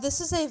 Now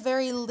this is a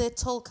very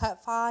little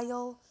cut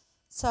file.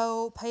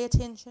 So pay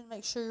attention.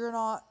 Make sure you're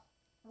not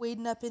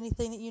weeding up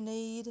anything that you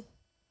need.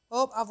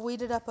 Oh, I've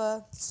weeded up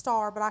a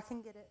star, but I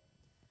can get it.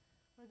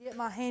 I'm going to get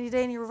my handy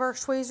dandy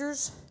reverse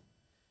tweezers.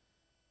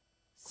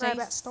 Grab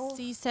that star.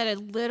 Stacey said a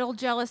little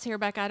jealous here,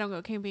 Becca. I don't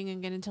go camping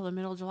again until the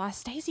middle of July.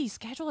 Stacey,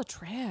 schedule a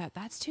trip.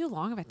 That's too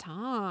long of a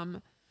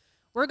time.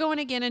 We're going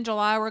again in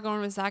July. We're going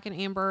with Zach and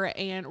Amber,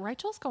 and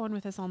Rachel's going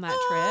with us on that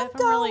trip.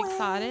 I'm really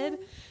excited.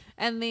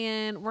 And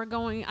then we're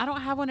going, I don't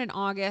have one in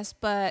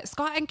August, but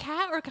Scott and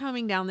Kat are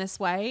coming down this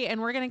way,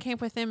 and we're going to camp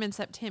with them in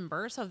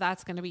September, so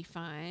that's going to be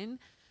fun.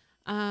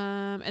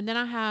 And then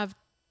I have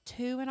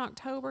 2 in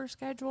October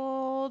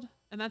scheduled,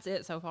 and that's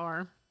it so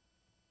far.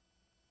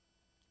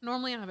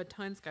 Normally I have a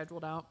ton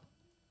scheduled out.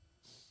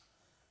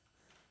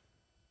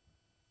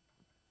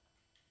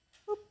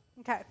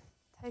 Okay,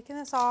 taking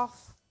this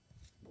off.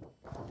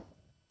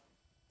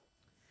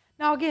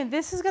 Now again,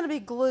 this is going to be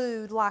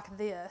glued like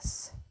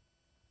this.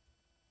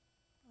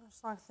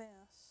 Just like this.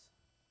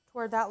 To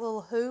where that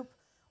little hoop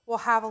will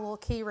have a little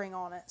key ring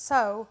on it.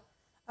 So,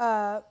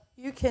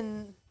 you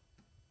can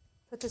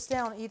put this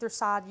down either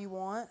side you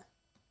want.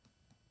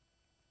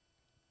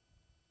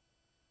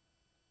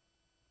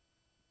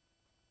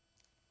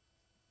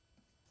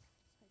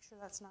 Make sure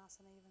that's nice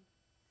and even.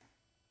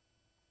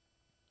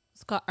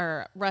 Scott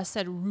or Russ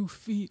said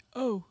Rufio,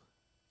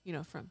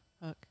 from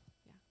Hook.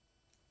 Yeah,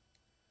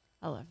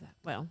 I love that.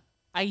 Well,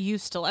 I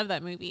used to love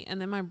that movie,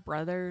 and then my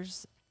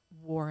brothers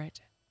wore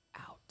it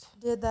out.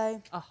 Did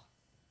they? Oh,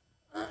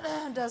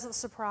 Doesn't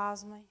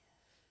surprise me.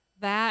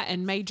 that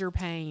and Major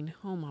Pain.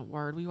 Oh my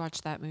word, we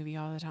watched that movie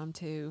all the time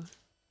too.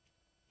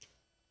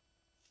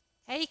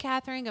 Hey,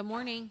 Catherine. Good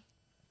morning.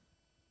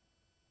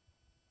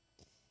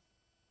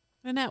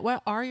 Annette,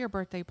 what are your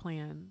birthday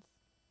plans?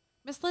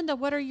 Miss Linda,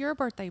 what are your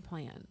birthday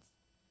plans?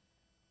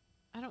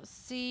 I don't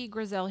see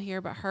Griselle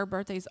here, but her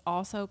birthday's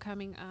also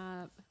coming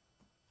up.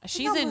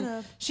 She's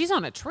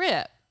on a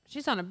trip.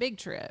 She's on a big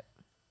trip.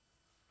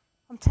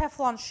 I'm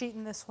Teflon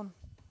sheeting this one.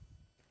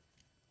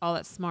 Oh,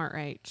 that's smart,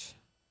 Rach.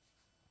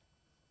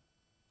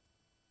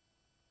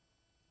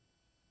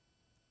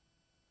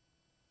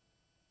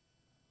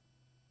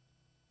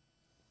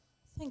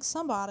 think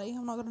somebody,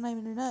 I'm not going to name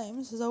any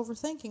names, is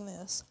overthinking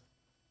this.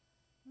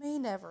 Me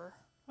never.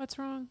 What's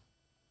wrong?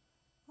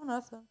 Oh,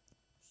 nothing.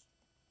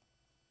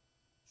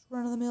 Just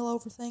run-of-the-mill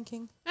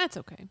overthinking. That's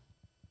okay.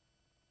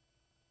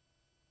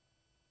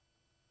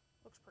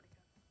 Looks pretty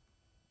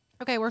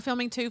good. Okay, we're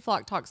filming 2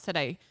 Flock Talks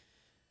today.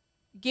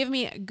 Give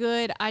me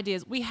good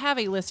ideas. We have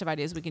a list of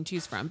ideas we can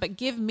choose from, but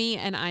give me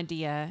an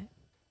idea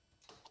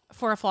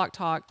for a Flock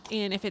Talk,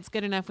 and if it's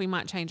good enough, we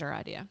might change our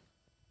idea.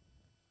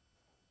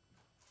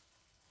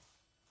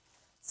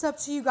 It's up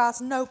to you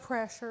guys. No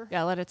pressure.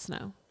 Yeah, let us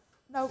know.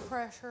 No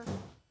pressure.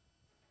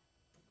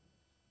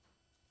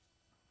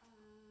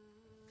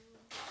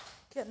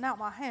 Getting out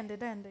my handy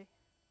dandy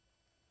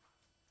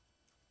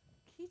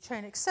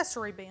keychain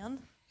accessory bin.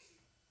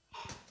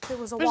 It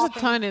was a There's whopping,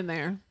 a ton in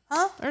there.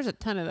 Huh? There's a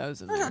ton of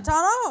those in There's there. a ton.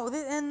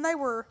 Oh, and they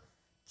were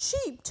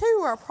cheap too,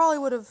 or I probably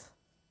would have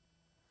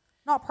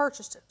not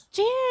purchased it.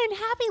 Jen,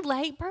 happy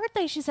late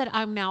birthday. She said,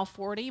 I'm now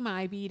 40.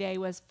 My B-day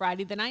was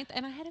Friday the 9th,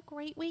 and I had a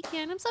great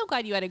weekend. I'm so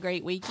glad you had a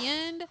great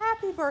weekend.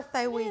 Happy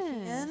birthday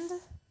weekend.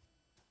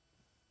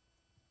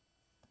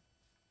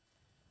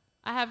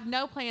 I have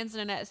no plans,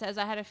 Nanette says.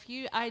 I had a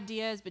few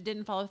ideas but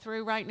didn't follow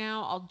through right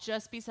now. I'll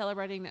just be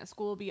celebrating that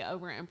school will be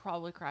over and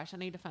probably crash. I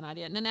need a fun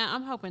idea. Nanette,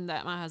 I'm hoping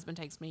that my husband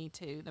takes me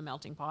to the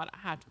melting pot. I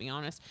have to be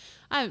honest.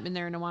 I haven't been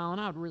there in a while,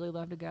 and I would really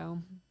love to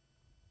go.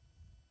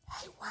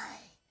 Hey,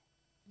 Wayne.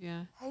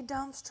 Yeah. Hey,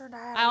 Dumpster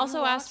Dad. I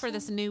also asked for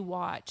this new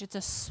watch. It's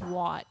a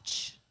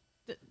Swatch.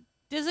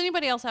 Does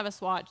anybody else have a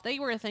Swatch? They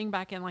were a thing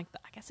back in, like,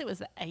 I guess it was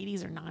the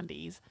 80s or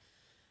 90s.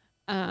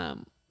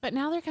 But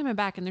now they're coming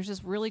back, and there's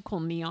this really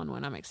cool neon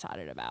one I'm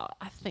excited about.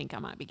 I think I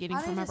might be getting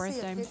for my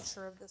birthday. I need to see a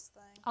picture of this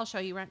thing. I'll show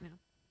you right now.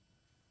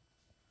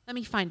 Let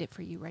me find it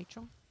for you,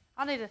 Rachel.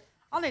 I need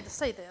to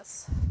see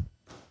this.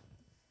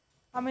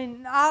 I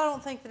mean, I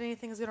don't think that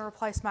anything is going to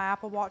replace my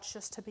Apple Watch,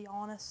 just to be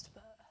honest.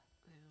 But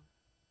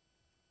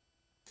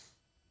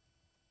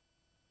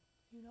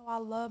you know, I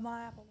love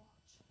my Apple Watch.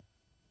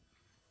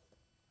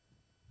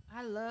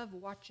 I love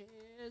watches.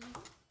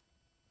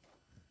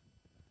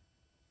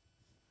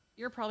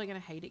 You're probably going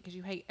to hate it because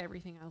you hate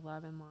everything I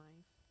love in life.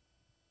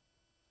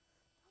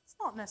 That's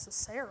not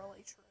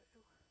necessarily true.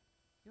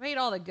 You hate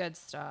all the good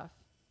stuff.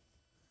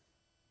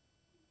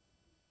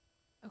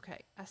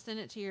 Okay, I sent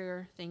it to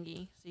your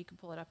thingy so you can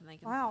pull it up and they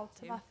can Wow,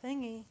 see to it too. my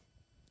thingy.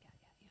 Yeah.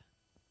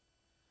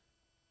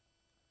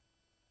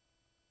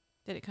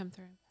 Did it come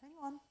through? Hang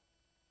on.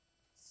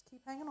 Just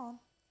keep hanging on.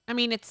 I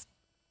mean, it's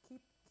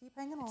Keep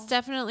hanging on.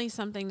 definitely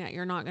something that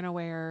you're not going to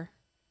wear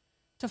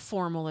to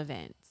formal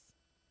events.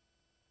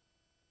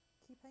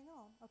 Keep hanging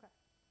on. Okay.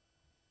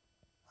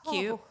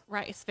 Cute, Oh,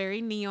 right? It's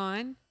very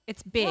neon.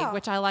 It's big, Yeah,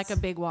 which I like a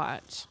big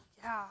watch.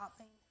 yeah, I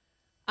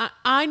mean.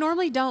 I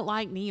normally don't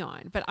like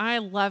neon, but I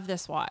love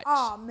this watch.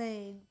 Oh,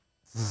 man.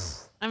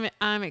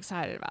 I'm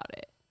excited about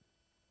it.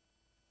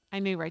 I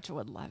knew Rachel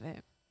would love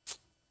it.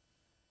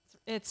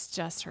 It's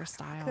just her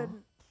style.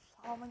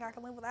 I don't think I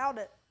can live without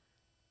it.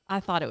 I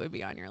thought it would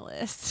be on your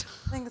list.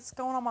 I think it's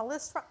going on my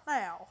list right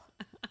now.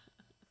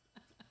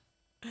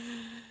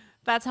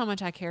 That's how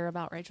much I care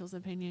about Rachel's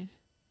opinion.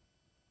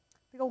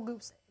 Big old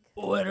goose egg.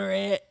 Order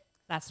it.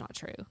 That's not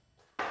true.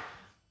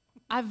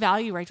 I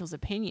value Rachel's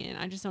opinion.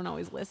 I just don't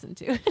always listen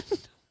to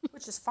it.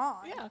 Which is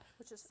fine. Yeah.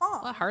 Which is fine.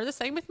 Well, her the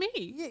same with me.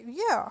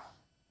 Yeah.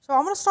 So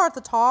I'm going to start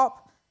at the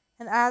top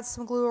and add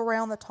some glue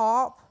around the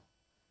top.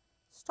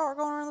 Start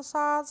going around the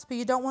sides. But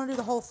you don't want to do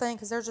the whole thing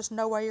because there's just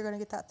no way you're going to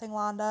get that thing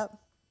lined up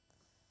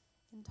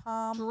in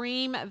time.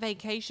 Dream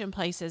vacation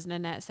places,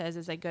 Nanette says,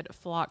 is a good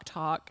Flock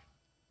Talk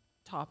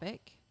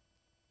topic.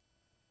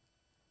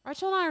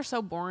 Rachel and I are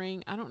so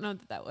boring. I don't know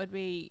that would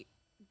be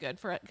good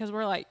for it because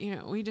we're like, you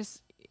know,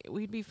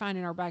 we'd be fine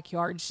in our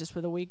backyards just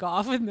with a week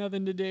off with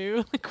nothing to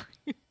do.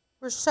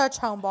 We're such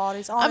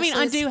homebodies. Honestly, I mean,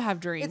 I do have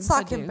dreams. It's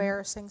like I do.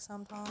 embarrassing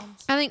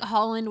sometimes. I think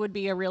Holland would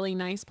be a really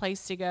nice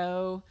place to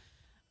go.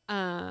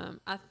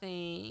 I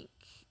think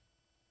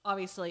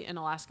obviously an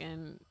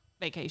Alaskan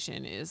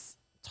vacation is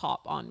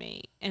top on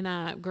me.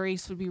 And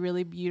Greece would be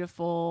really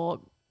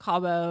beautiful.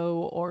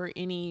 Cabo or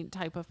any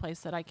type of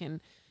place that I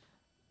can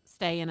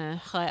stay in a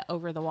hut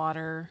over the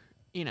water.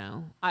 You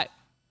know,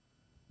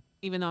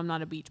 even though I'm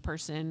not a beach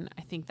person,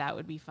 I think that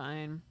would be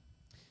fun.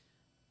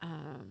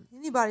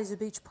 Anybody's a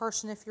beach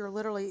person if you're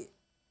literally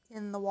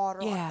in the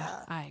water like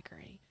that. I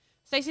agree.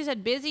 Stacey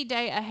said, busy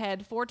day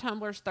ahead, 4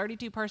 tumblers,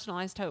 32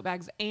 personalized tote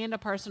bags, and a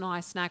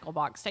personalized snackle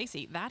box.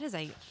 Stacey, that is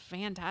a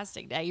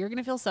fantastic day. You're going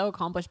to feel so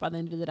accomplished by the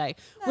end of the day.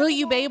 Will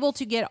you be able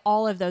to get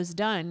all of those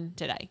done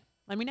today?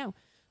 Let me know.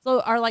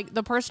 So are like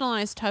the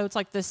personalized totes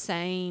like the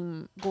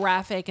same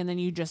graphic and then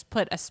you just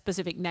put a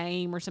specific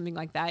name or something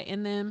like that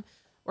in them?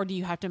 Or do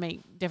you have to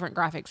make different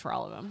graphics for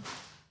all of them?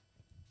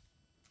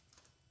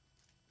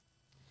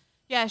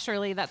 Yeah,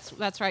 Shirley,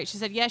 that's right. She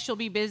said, yes, you'll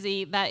be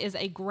busy. That is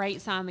a great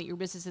sign that your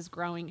business is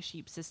growing,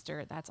 Sheep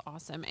Sister. That's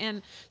awesome.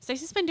 And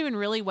Stacey's been doing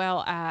really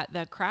well at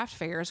the craft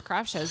fairs,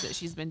 craft shows that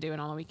she's been doing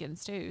on the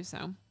weekends too.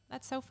 So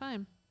that's so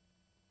fun.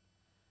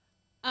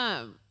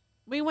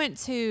 We went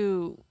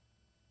to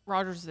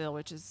Rogersville,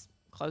 which is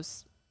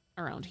close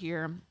around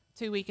here,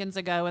 2 weekends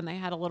ago, and they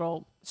had a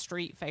little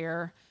street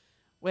fair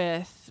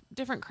with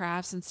different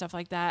crafts and stuff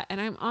like that.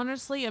 And I'm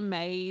honestly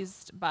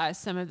amazed by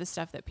some of the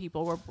stuff that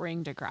people will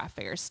bring to craft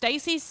fairs.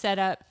 Stacy's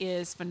setup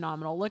is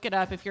phenomenal. Look it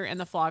up if you're in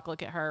the flock.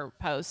 Look at her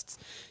posts.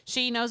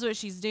 She knows what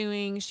she's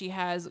doing. She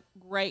has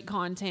great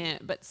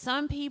content. But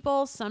some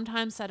people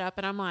sometimes set up,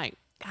 and I'm like,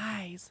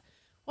 guys,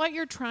 what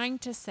you're trying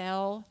to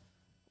sell,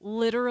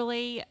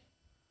 literally,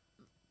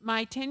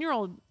 my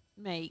 10-year-old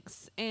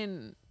makes.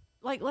 And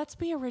like, let's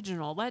be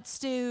original. Let's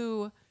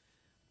do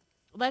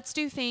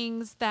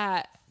things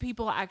that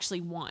people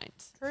actually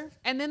want. True.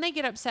 And then they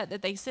get upset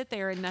that they sit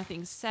there and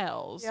nothing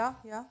sells. Yeah,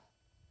 yeah.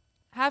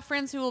 Have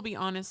friends who will be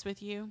honest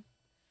with you.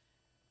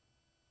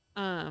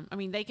 I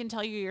mean, they can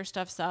tell you your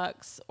stuff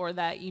sucks or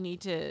that you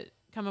need to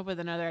come up with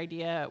another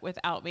idea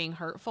without being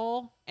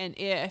hurtful. And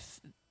if,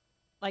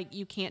 like,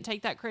 you can't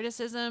take that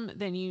criticism,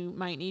 then you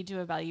might need to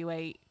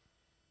evaluate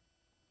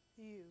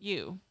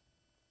you.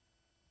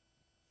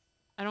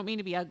 I don't mean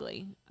to be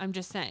ugly. I'm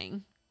just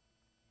saying.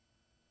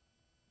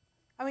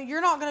 I mean,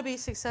 you're not going to be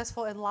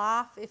successful in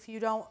life if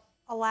you don't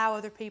allow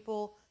other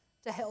people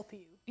to help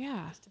you.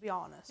 Yeah. Just to be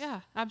honest.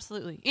 Yeah,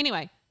 absolutely.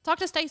 Anyway, talk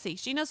to Stacy.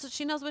 She knows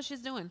what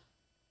she's doing.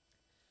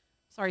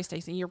 Sorry,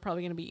 Stacy, you're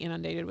probably going to be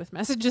inundated with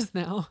messages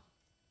now.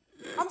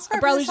 I'm scraping I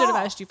probably this should have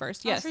off. asked you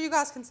first. I'm Yes. sure you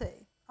guys can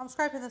see. I'm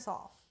scraping this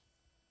off.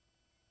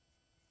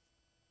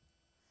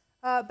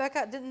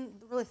 Becca didn't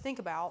really think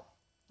about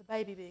the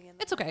baby being in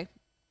there. It's okay.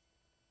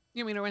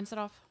 You want me to rinse it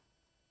off?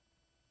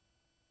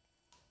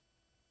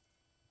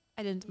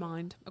 I didn't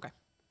mind. Okay.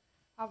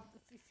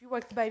 If you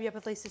wake the baby up,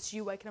 at least it's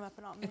you waking him up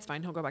and not me. It's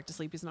fine. He'll go back to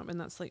sleep. He's not been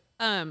that sleep.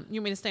 You want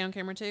me to stay on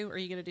camera too? Or are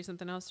you going to do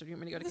something else? Or do you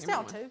want me to go to Just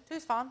camera down one? two.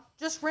 Two's fine.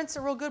 Just rinse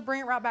it real good.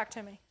 Bring it right back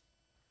to me.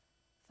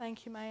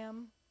 Thank you,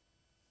 ma'am.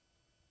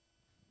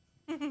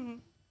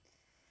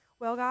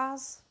 Well,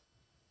 guys,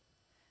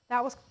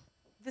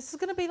 this is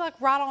going to be like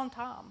right on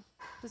time.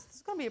 This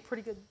is going to be a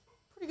pretty good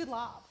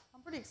live.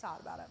 I'm pretty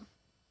excited about it.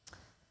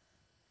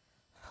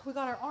 We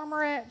got our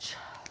armor etch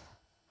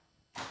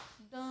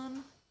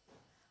done.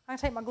 I'm going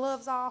to take my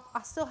gloves off.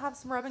 I still have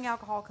some rubbing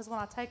alcohol because when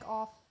I take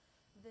off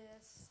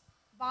this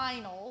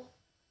vinyl,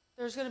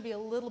 there's going to be a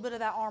little bit of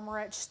that armor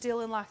etch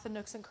still in like the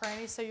nooks and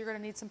crannies. So you're going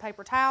to need some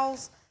paper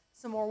towels,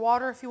 some more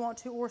water if you want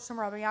to, or some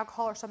rubbing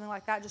alcohol or something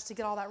like that just to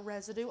get all that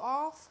residue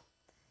off.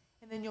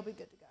 And then you'll be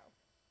good to go.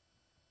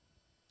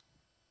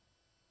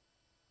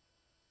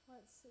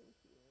 Let's see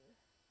here.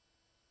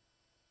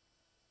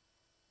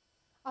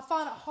 I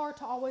find it hard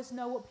to always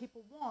know what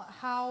people want.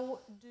 How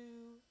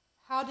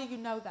do you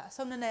know that?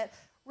 So Nanette,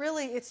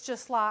 really it's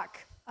just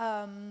like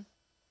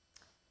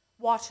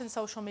watching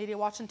social media,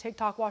 watching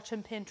TikTok,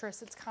 watching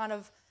Pinterest. It's kind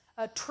of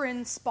a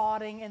trend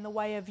spotting in the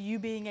way of you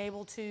being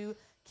able to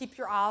keep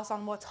your eyes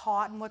on what's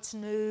hot and what's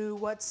new,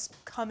 what's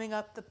coming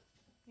up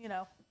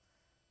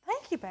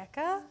Thank you,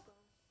 Becca.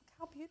 Look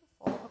how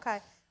beautiful. Okay,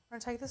 we're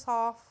going to take this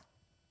off.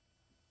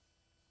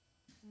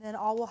 And then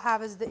all we'll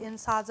have is the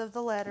insides of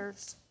the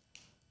letters.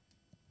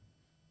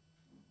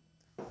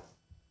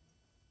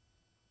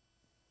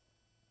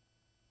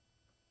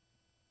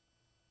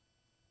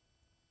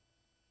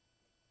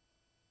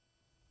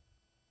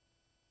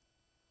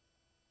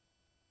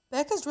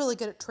 Becca's really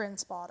good at trend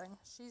spotting.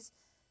 She's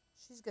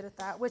good at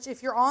that. Which,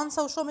 if you're on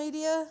social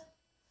media,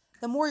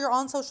 the more you're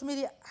on social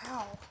media,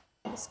 ow,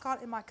 it's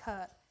got in my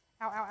cut.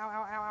 Ow, ow, ow,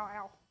 ow, ow, ow,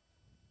 ow.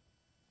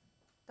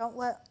 Don't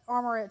let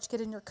armor etch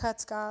get in your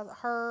cuts, guys. It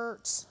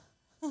hurts.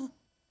 Okay.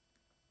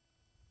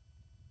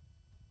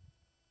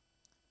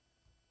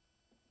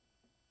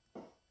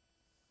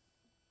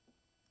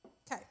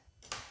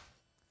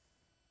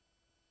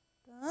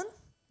 Done.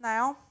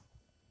 Now,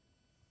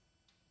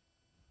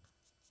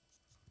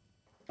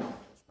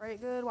 spray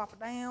it good, wipe it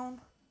down.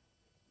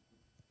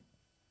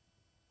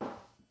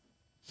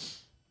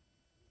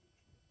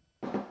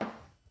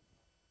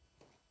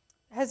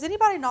 Has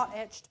anybody not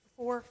etched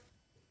before?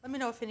 Let me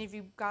know if any of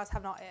you guys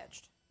have not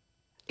etched.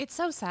 It's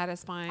so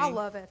satisfying. I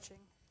love etching.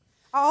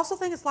 I also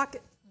think it's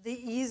like the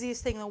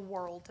easiest thing in the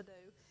world to do.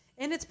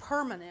 And it's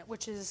permanent,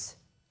 which is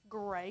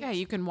great. Yeah,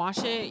 you can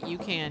wash it. You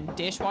can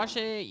dishwash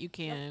it. You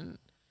can,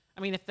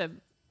 I mean, if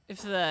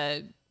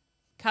the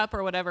cup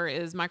or whatever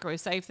is microwave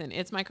safe, then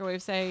it's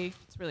microwave safe.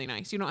 It's really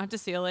nice. You don't have to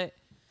seal it.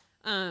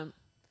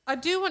 I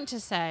do want to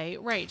say,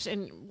 Rach,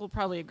 and will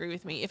probably agree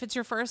with me, if it's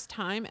your first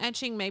time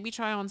etching, maybe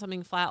try on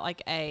something flat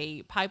like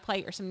a pie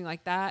plate or something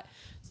like that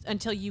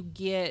until you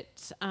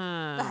get The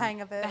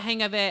hang of it. The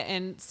hang of it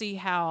and see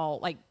how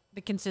like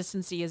the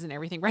consistency is and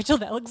everything. Rachel,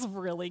 that looks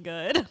really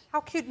good. How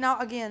cute. Now,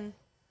 again,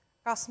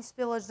 got some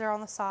spillage there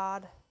on the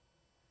side,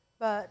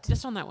 but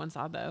Just on that one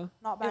side, though.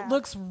 Not bad. It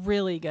looks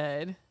really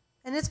good.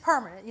 and it's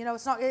permanent. You know,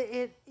 it's not.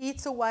 It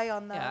eats away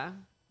on the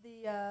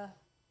Yeah.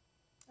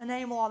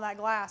 enamel on that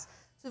glass.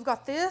 So we've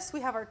got this.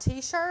 We have our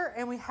T-shirt,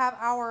 and we have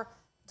our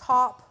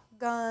Top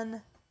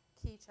Gun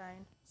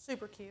keychain.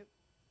 Super cute.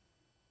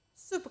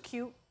 Super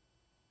cute.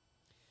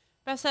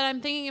 Beth said,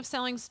 I'm thinking of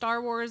selling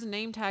Star Wars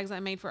name tags I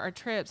made for our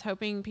trips,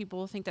 hoping people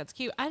will think that's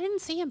cute. I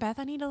didn't see him, Beth.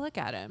 I need to look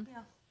at him.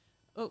 Yeah.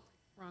 Oh,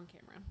 wrong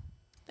camera.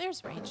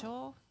 There's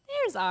Rachel.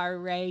 Here's our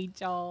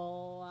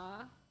Rachel.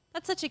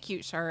 That's such a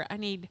cute shirt. I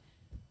was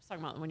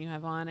talking about the one you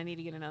have on. I need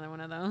to get another one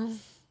of those.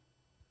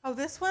 Oh,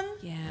 this one?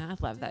 Yeah, I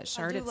love that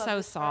shirt. do It's love so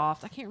this shirt.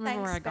 soft. I can't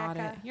remember where I Thanks, got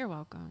Becca. it. You're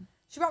welcome.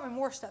 She brought me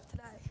more stuff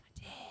today. I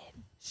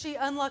did. She,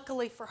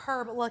 unluckily for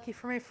her, but lucky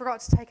for me, forgot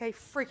to take a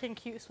freaking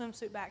cute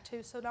swimsuit back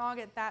too. So now I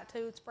get that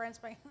too. It's brand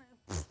spanking.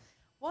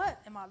 What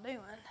am I doing?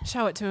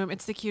 Show it to him.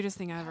 It's the cutest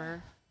thing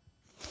ever.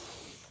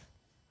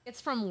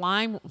 It's from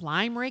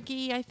Lime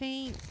Ricky, I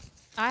think.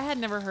 I had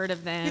never heard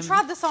of them. You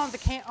tried this on the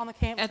camp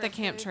at the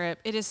camp too. trip.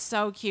 It is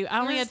so cute. I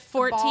only Here's had the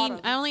 14. bottom.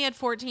 I only had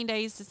 14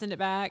 days to send it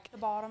back, The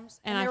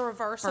bottoms, and they're I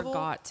reversible.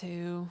 forgot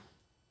to.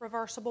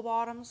 Reversible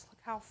bottoms. Look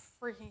how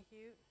freaking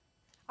cute.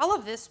 I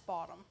love this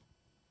bottom.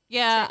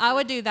 Yeah, Checker. I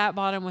would do that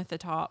bottom with the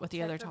top, with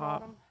the other Checker top.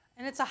 bottom.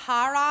 And it's a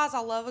high rise. I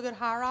love a good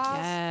high rise.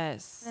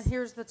 Yes. And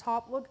here's the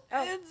top. Look.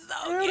 Oh, It's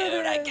so there cute.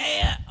 it I is.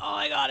 can't. Oh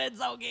my god, it's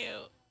so cute.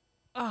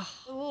 Oh,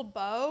 A little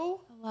bow.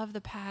 I love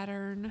the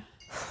pattern.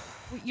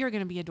 You're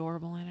gonna be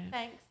adorable in it.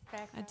 Thanks,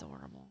 Becca.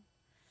 Adorable.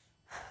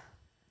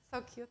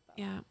 So cute though.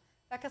 Yeah.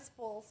 Becca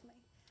spoils me.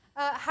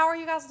 How are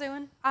you guys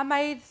doing? I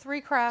made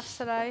 3 crafts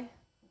today.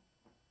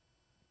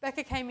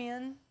 Becca came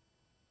in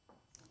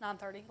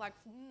 9:30, like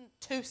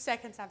 2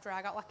 seconds after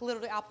I got like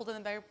literally I pulled in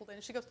and Barry pulled in.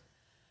 And she goes,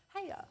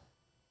 "Hey, are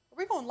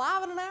we going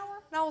live in an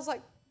hour?" And I was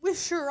like, "We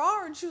sure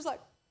are." And she was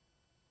like,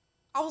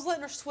 I was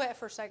letting her sweat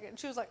for a second. And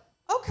she was like,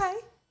 "Okay."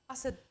 I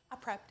said, "I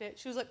prepped it."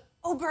 She was like,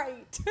 "Oh,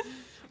 great."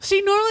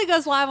 She normally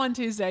goes live on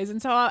Tuesdays, and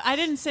so I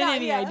didn't send Yeah,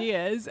 any yeah.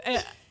 ideas.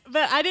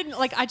 But I didn't,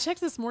 like, I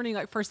checked this morning,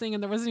 like, first thing,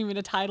 and there wasn't even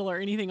a title or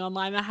anything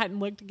online. I hadn't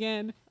looked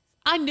again.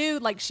 I knew,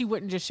 like, she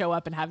wouldn't just show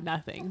up and have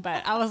nothing.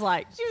 But I was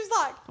like, She was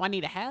like, do I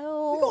need a "We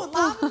help? going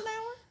live in an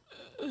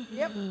hour?"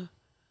 Yep.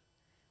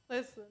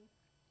 Listen,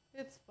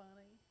 it's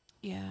funny.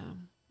 Yeah.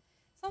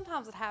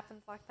 Sometimes it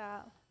happens like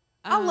that.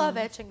 I love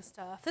etching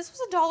stuff. This was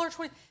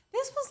 $1.20.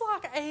 This was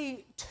like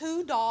a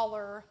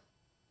 $2,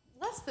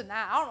 less than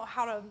that.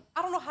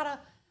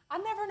 I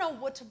never know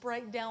what to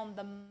break down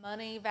the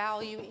money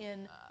value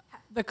in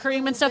The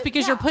cream and stuff,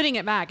 because you're Yeah. putting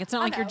it back. It's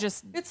not I like you're know.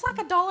 just, It's like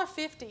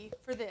 $1.50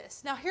 for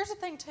this. Now here's the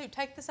thing too.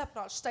 Take this up a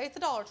notch. Stay at the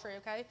Dollar Tree,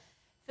 okay?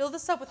 Fill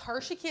this up with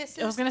Hershey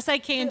Kisses. I was going to say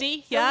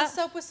candy. Fill Yeah. this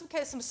up with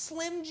some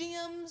Slim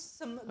Jims,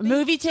 some beef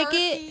movie ticket.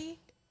 jerky.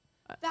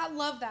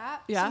 Love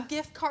that. Yeah. Some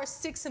gift cards.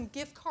 Stick some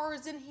gift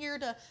cards in here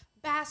to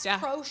Bass Yeah.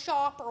 Pro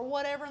Shop or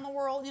whatever in the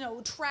world. You know,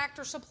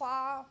 Tractor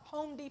Supply,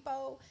 Home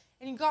Depot,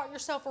 and you got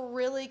yourself a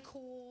really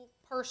cool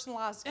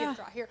personalized gift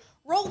Yeah. right here.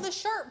 Roll the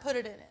shirt, put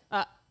it in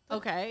it.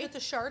 Okay. Put the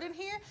shirt in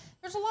here.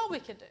 There's a lot we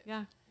can do.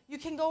 Yeah. You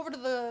can go over to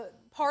the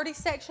party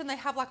section. They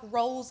have like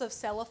rolls of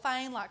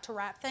cellophane, like to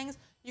wrap things.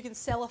 You can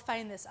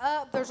cellophane this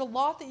up. There's a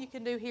lot that you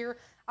can do here.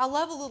 I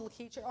love a little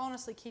keychain.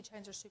 Honestly,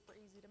 keychains are super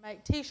easy to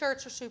make.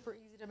 T-shirts are super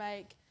easy to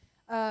make.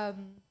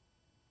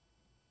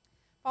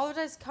 Father's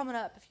Day's coming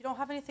up. If you don't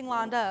have anything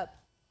lined up,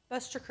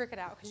 bust your Cricut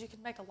out because you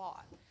can make a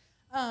lot.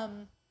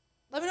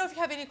 Let me know if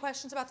you have any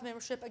questions about the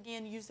membership.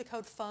 Again, use the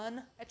code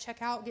FUN at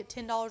checkout. Get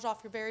 $10 off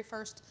your very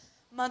first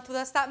month with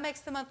us. That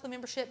makes the monthly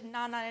membership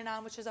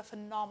 $9.99, which is a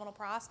phenomenal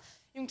price.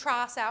 You can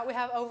try us out. We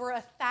have over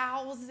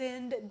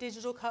 1,000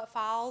 digital cut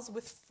files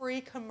with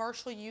free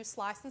commercial use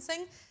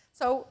licensing.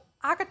 So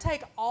I could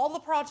take all the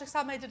projects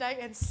I made today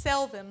and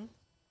sell them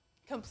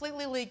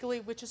completely legally,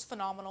 which is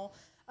phenomenal.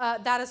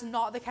 That is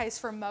not the case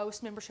for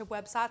most membership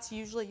websites.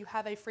 Usually you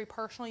have a free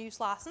personal use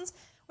license,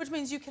 which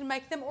means you can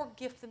make them or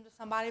gift them to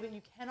somebody, but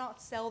you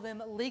cannot sell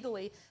them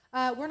legally.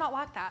 We're not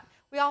like that.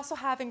 We also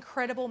have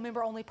incredible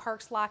member-only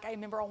perks like a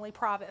member-only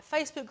private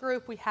Facebook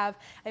group. We have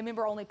a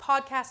member-only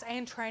podcast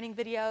and training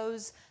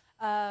videos,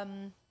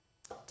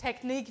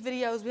 technique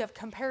videos. We have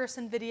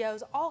comparison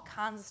videos, all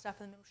kinds of stuff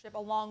in the membership,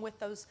 along with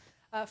those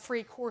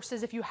free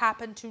courses. If you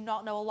happen to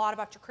not know a lot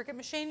about your Cricut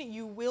machine,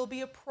 you will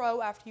be a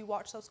pro after you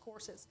watch those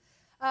courses.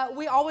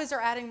 We always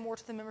are adding more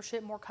to the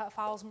membership, more cut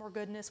files, more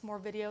goodness, more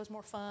videos,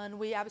 more fun.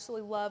 We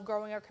absolutely love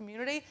growing our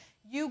community.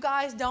 You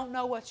guys don't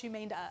know what you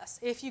mean to us.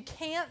 If you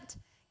can't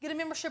get a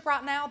membership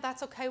right now,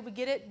 that's okay. We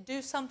get it.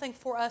 Do something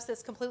for us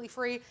that's completely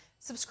free.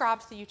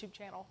 Subscribe to the YouTube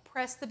channel.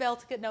 Press the bell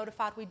to get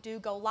notified. We do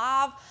go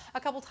live a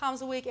couple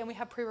times a week, and we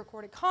have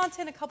pre-recorded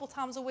content a couple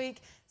times a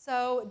week.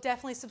 So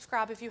definitely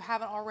subscribe if you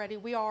haven't already.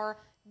 We are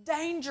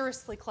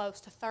dangerously close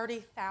to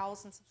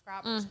 30,000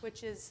 subscribers,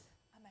 which is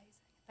amazing.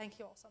 Thank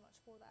you all so much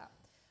for that.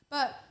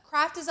 But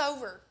craft is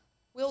over.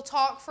 We'll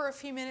talk for a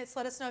few minutes.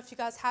 Let us know if you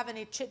guys have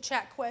any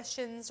chit-chat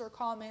questions or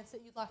comments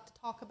that you'd like to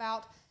talk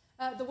about.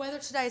 The weather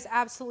today is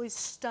absolutely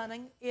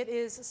stunning. It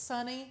is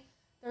sunny.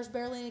 There's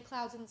barely any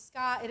clouds in the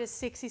sky. It is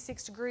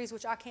 66 degrees,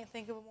 which I can't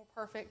think of a more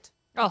perfect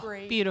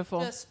degree. Oh,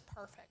 beautiful. Just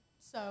perfect.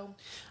 So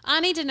I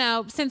need to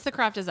know, since the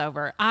craft is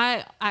over,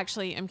 I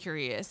actually am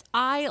curious.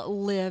 I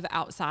live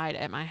outside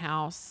at my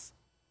house.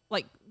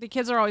 Like, the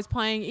kids are always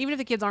playing. Even if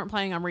the kids aren't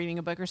playing, I'm reading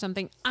a book or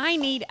something. I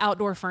need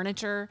outdoor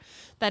furniture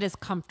that is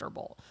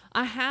comfortable.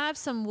 I have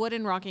some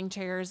wooden rocking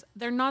chairs.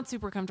 They're not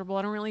super comfortable.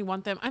 I don't really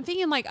want them. I'm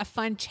thinking like a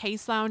fun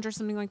chase lounge or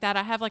something like that.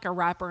 I have like a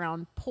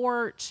wraparound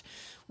porch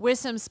with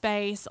some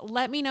space.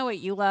 Let me know what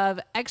you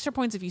love. Extra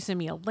points if you send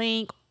me a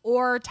link.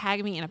 or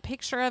tag me in a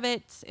picture of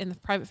it in the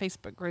private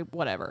Facebook group,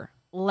 whatever.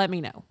 Let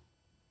me know.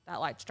 That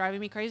light's driving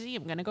me crazy.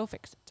 I'm going to go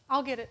fix it.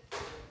 I'll get it.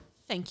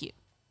 Thank you.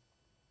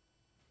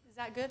 Is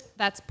that good?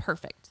 That's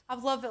perfect.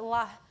 I've loved it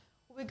live.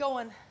 We'll be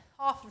going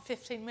off in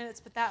 15 minutes,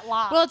 but that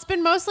live. Well, it's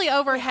been mostly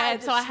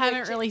overhead, so I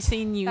haven't switch really it.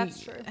 seen you.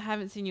 That's true.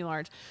 Haven't seen you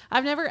large.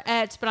 I've never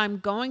etched, but I'm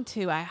going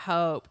to, I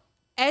hope.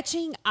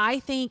 Etching, I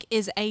think,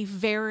 is a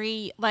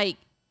very, like,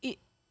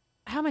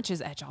 how much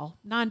is etch all?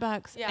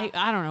 $9? Yeah.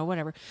 I don't know,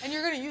 whatever. And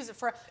you're going to use it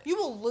you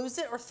will lose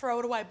it or throw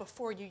it away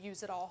before you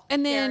use it all.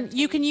 And then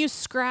you can use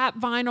scrap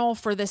vinyl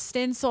for the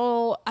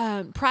stencil.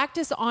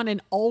 Practice on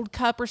an old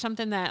cup or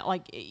something that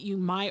like you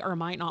might or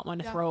might not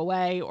want to throw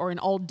away, or an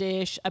old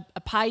dish, a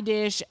pie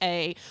dish,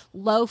 a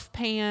loaf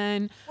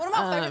pan. One of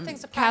my favorite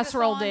things to practice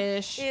casserole on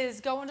dish is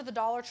going to the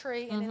Dollar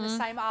Tree, and in the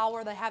same aisle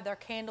where they have their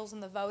candles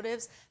and the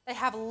votives, they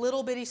have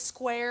little bitty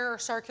square or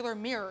circular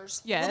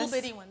mirrors. Yes. Little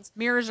bitty ones.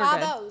 Mirrors are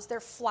good. Buy those.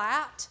 They're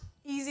flat,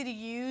 easy to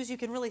use. You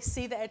can really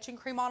see the etching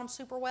cream on them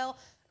super well.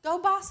 Go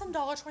buy some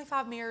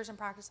 $1.25 mirrors and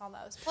practice on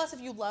those. Plus, if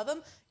you love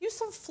them, use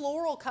some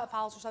floral cut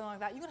files or something like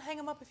that. You can hang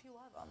them up if you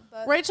love them.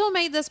 But Rachel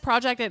made this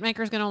project at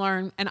Maker's Gonna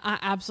Learn, and I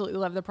absolutely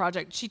love the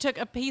project. She took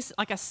a piece,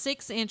 like a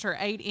 6-inch or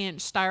 8-inch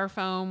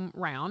styrofoam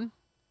round,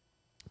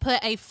 put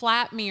a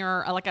flat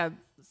mirror, like a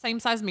same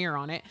size mirror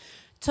on it,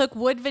 took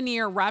wood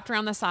veneer wrapped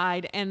around the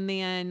side, and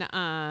then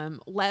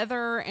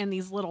leather and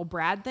these little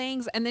brad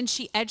things, and then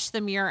she etched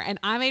the mirror, and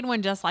I made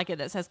one just like it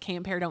that says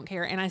 "Camp Hair, Don't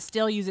Care," and I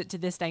still use it to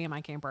this day in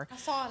my camper. I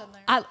saw it in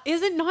there.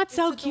 Is it not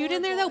so cute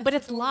in there though? adorable. But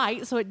It's it's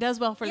light, so it does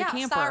well for the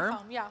camper.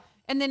 Styrofoam, yeah.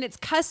 And then it's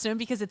custom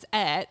because it's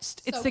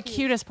etched. It's So the cute.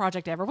 cutest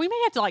project ever. We may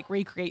have to like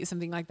recreate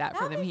something like that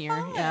for That'd them be here.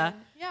 fun. Yeah.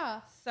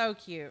 Yeah. So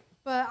cute.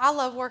 But I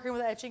love working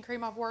with etching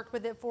cream. I've worked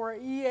with it for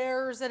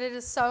years, and it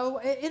is so,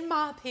 in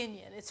my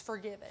opinion, it's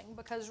forgiving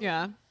because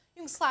Yeah. you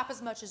can slap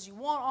as much as you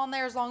want on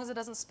there as long as it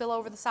doesn't spill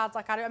over the sides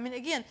like I do. I mean,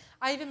 again,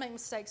 I even make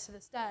mistakes to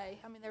this day.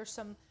 I mean, there's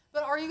some,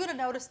 but are you going to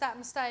notice that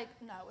mistake?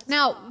 No. It's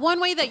Now, not. one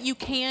way that you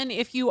can,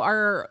 if you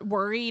are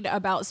worried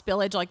about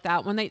spillage like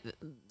that, when they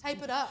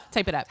Tape it up.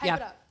 tape it up, Tape yeah,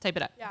 it up. tape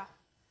it up. Yeah.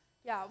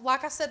 Yeah.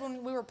 Like I said,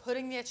 when we were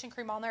putting the etching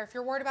cream on there, if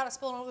you're worried about it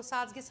spilling over the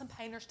sides, get some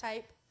painter's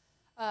tape.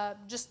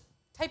 Just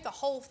tape the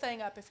whole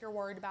thing up if you're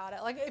worried about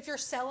it. Like if you're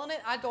selling it,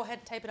 I'd go ahead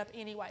and tape it up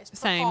anyways.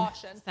 Same,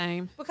 Precaution.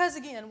 same. Because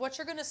again, what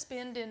you're going to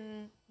spend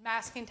in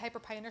masking tape or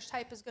painter's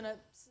tape is going to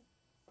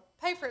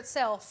pay for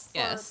itself for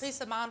Yes.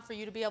 peace of mind for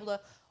you to be able to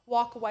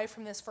walk away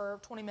from this for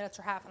 20 minutes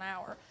or half an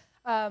hour.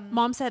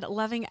 Mom said,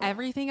 loving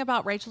everything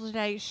about Rachel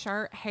today,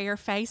 shirt, hair,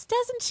 face.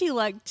 Doesn't she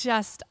look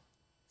just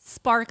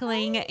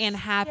sparkling and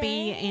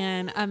happy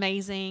and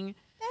amazing?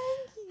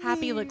 Thank you.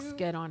 Happy looks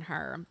good on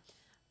her.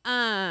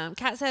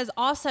 Kat says,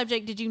 off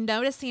subject, did you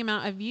notice the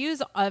amount of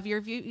views of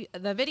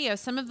the video?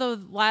 Some of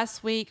those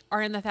last week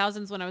are in the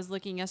thousands when I was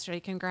looking yesterday.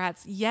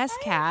 Congrats. Yes,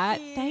 Kat.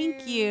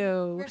 Thank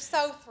you. We're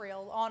so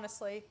thrilled,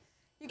 honestly.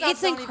 You guys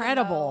It's don't even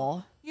incredible.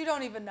 know. You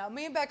don't even know.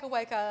 Me and Becca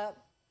wake up,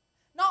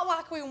 not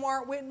like we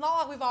weren't, not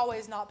like we've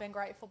always not been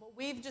grateful, but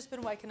we've just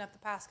been waking up the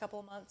past couple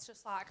of months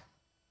just like,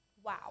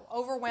 wow,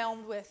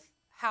 overwhelmed with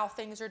how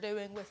things are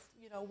doing with,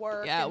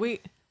 work. Yeah, and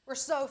we're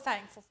so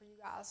thankful for you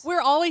guys.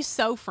 We're always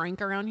so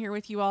frank around here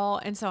with you all,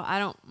 and so I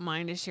don't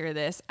mind to share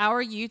this.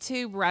 Our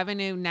YouTube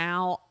revenue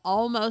now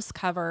almost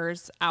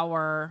covers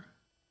our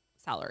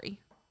salary.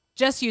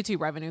 Just YouTube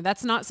revenue.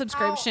 That's not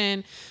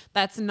subscription.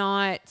 That's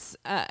not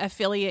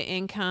affiliate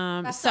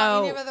income. That's so not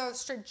any of other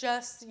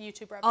just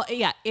YouTube revenue.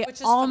 yeah, it which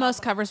is almost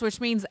phenomenal. covers, which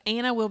means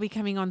Anna will be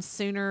coming on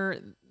sooner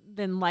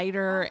than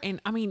later. And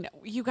I mean,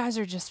 you guys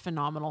are just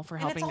phenomenal for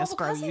And it's helping all us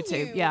grow because of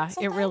YouTube. you. Yeah,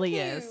 So it thank really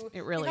you. is.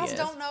 It really you guys is.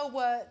 don't know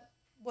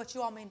what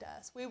you all mean to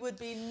us. We would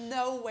be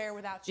nowhere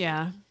without you.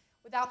 Yeah.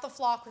 Without the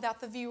flock,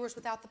 without the viewers,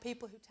 without the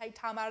people who take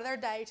time out of their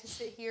day to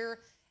sit here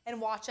and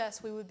watch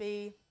us, we would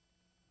be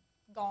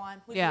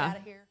gone. We'd be out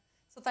of here.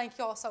 So thank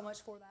you all so much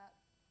for that.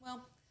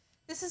 Well,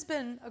 this has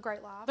been a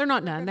great live. They're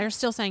not done. They're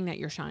still saying that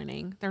you're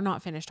shining. They're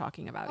not finished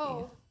talking about you.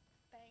 Oh,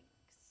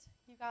 thanks.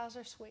 You guys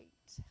are sweet.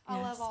 I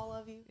Yes. love all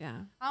of you. Yeah.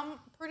 I'm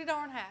pretty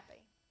darn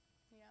happy.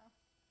 Yeah.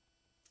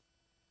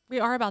 We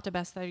are about to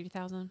best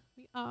 30,000.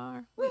 We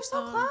are. We're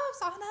so close.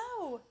 I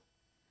know.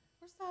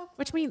 We're so close.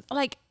 Which means,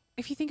 like,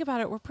 if you think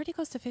about it, we're pretty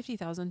close to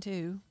 50,000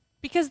 too.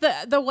 Because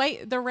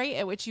the rate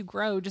at which you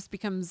grow just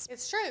becomes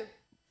It's true. bigger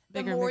The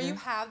and more bigger. you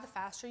have, the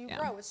faster you Yeah.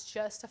 grow. It's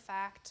just a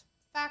fact.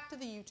 Fact of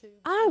the YouTube.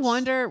 I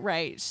wonder,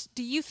 Rach,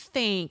 do you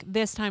think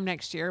this time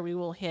next year we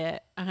will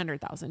hit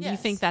 100,000? Do you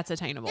Yes. think that's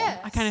attainable? I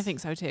Yes. kind of think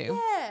so too.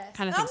 Yes.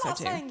 Kind of And think I'm not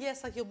so too. saying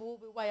yes, like we'll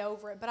be way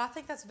over it, but I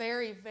think that's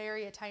very,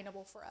 very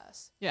attainable for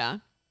us. Yeah.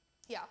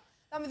 Yeah.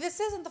 I mean, this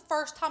isn't the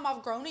first time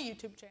I've grown a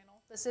YouTube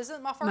channel. This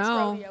isn't my first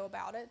No. rodeo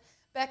about it.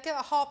 Becca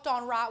hopped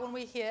on right when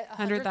we hit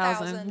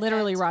 100,000.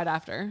 Literally right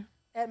after.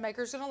 at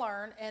Maker's Gonna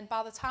Learn, and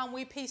by the time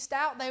we pieced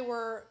out, they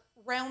were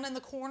rounding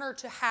the corner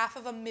to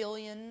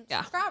 500,000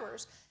 Yeah.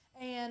 subscribers,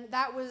 and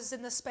that was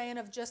in the span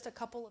of just a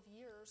couple of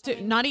years. years.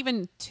 I mean, Not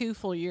even 2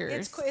 full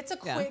years. it's a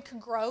quick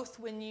growth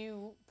when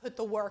you put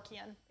the work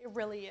in. It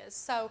really is.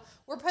 So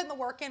we're putting the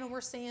work in, and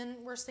we're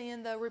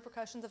seeing the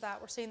repercussions of that.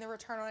 We're seeing the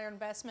return on our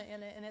investment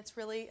in it, and it's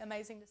really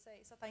amazing to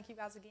see. So thank you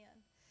guys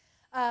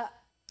again.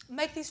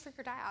 Make these for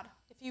your dad.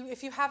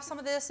 If you have some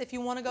of this, if you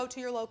want to go to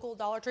your local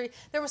Dollar Tree,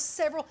 there was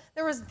several.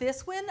 There was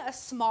this one, a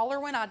smaller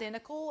one,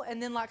 identical,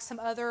 and then like some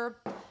other,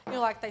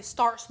 like they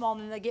start small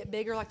and then they get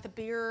bigger, like the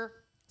beer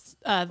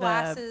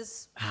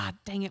glasses.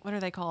 Dang it! What are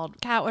they called?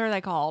 Cat, what are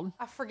they called?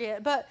 I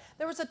forget, but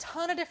there was a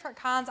ton of different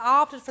kinds. I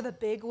opted for the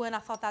big one. I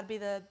thought that'd be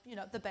the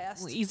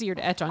best. Well, easier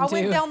to etch on. I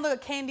went down the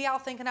candy aisle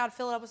thinking I'd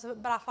fill it up with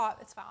it, but I thought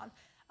it's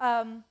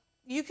fine.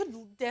 You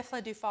could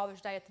definitely do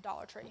Father's Day at the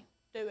Dollar Tree.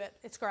 Do it.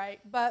 It's great.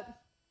 But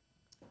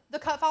the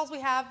cut files we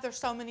have, there's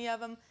so many of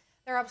them.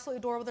 They're absolutely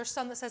adorable. There's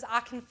some that says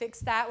I can fix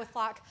that with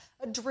like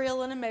a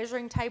drill and a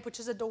measuring tape, which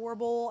is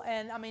adorable.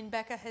 And I mean,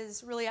 Becca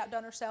has really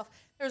outdone herself.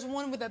 There's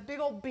one with a big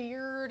old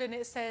beard, and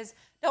it says,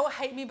 "Don't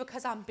hate me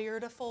because I'm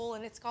beardiful,"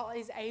 and it's got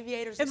these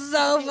aviators. It's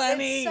so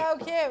funny. It's so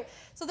cute.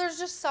 So there's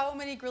just so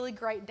many really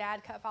great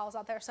dad cut files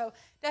out there. So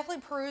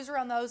definitely peruse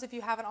around those if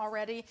you haven't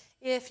already.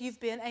 If you've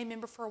been a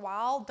member for a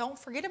while, don't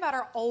forget about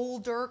our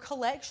older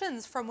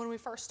collections from when we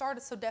first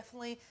started. So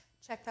definitely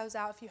check those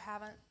out if you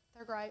haven't.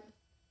 They're great.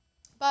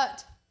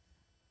 But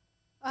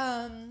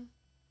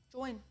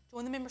join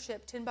the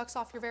membership. $10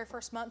 off your very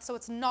first month. So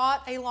it's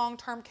not a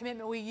long-term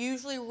commitment. We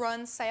usually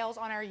run sales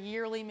on our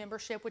yearly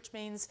membership, which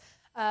means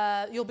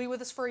you'll be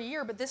with us for a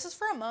year, but this is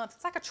for a month.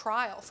 It's like a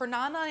trial. For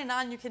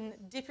 $9.99, you can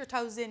dip your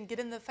toes in, get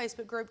in the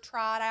Facebook group,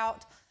 try it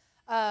out,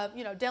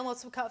 download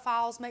some cut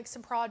files, make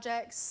some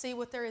projects, see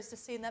what there is to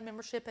see in that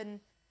membership, and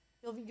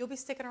you'll be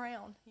sticking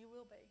around. You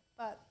will be.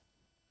 But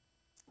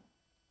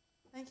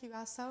thank you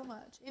guys so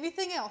much.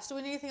 Anything else? Do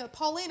we need anything else?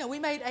 Paulina, we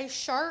made a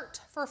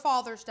shirt for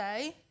Father's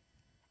Day,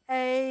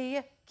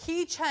 a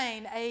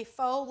keychain, a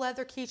faux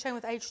leather keychain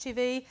with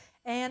HTV,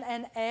 and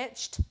an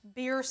etched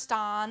beer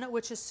stein,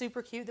 which is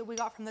super cute, that we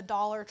got from the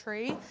Dollar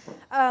Tree.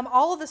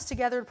 All of this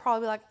together would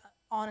probably be like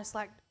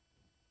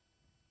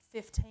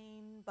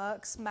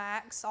 $15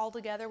 max all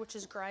together, which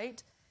is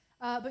great.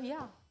 But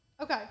yeah.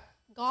 Okay.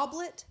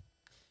 Goblet.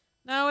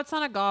 No, it's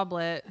not a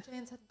goblet.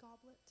 Jan said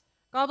goblet.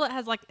 Goblet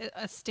has like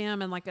a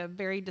stem and like a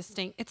very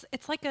distinct.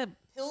 It's like a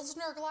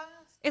Pilsner glass.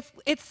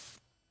 It's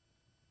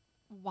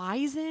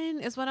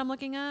Weizen is what I'm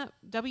looking up.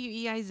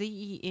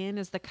 Weizen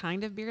is the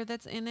kind of beer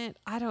that's in it.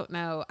 I don't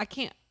know. I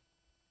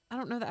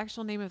don't know the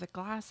actual name of the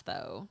glass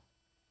though.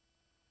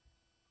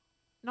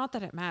 Not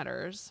that it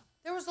matters.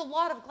 There was a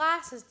lot of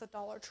glasses at the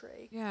Dollar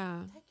Tree. Yeah.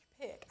 Take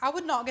your pick. I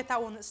would not get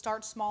that one that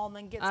starts small and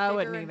then gets bigger. I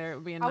wouldn't either. It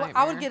would be a nightmare.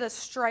 I would get a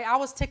straight. I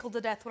was tickled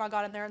to death when I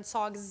got in there and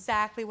saw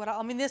exactly what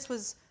I mean, this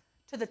was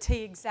to the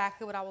T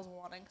exactly what I was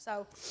wanting.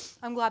 So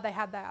I'm glad they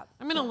had that.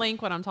 I'm going to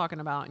link what I'm talking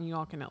about, and you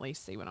all can at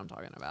least see what I'm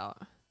talking about.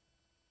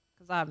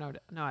 Because I have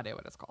no idea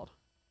what it's called.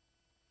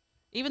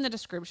 Even the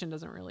description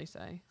doesn't really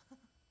say.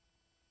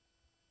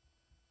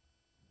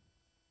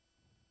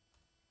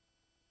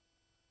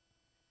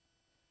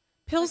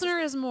 Pilsner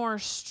is more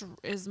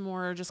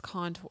just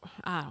contour.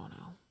 I don't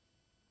know.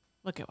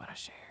 Look at what I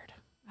shared.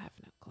 I have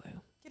no clue.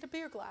 Get a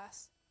beer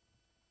glass.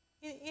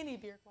 Any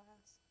beer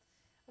glass.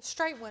 A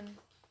straight one,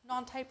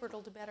 non-tapered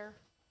will do better.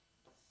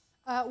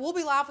 We'll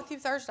be live with you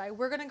Thursday.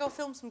 We're going to go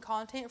film some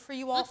content for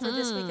you all for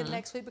this week and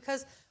next week,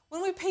 because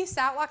when we peace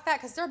out like that,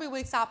 because there'll be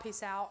weeks I'll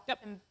peace out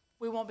and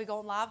we won't be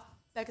going live.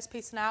 Becca's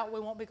peacing out.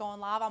 We won't be going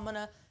live. I'm going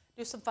to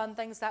do some fun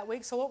things that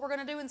week. So what we're going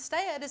to do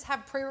instead is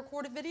have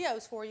pre-recorded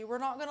videos for you. We're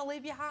not going to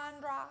leave you high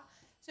and dry.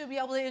 So you'll be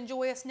able to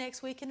enjoy us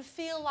next week and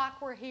feel like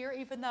we're here,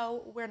 even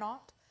though we're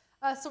not.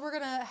 So we're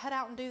going to head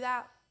out and do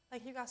that.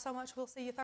 Thank you guys so much. We'll see you Thursday.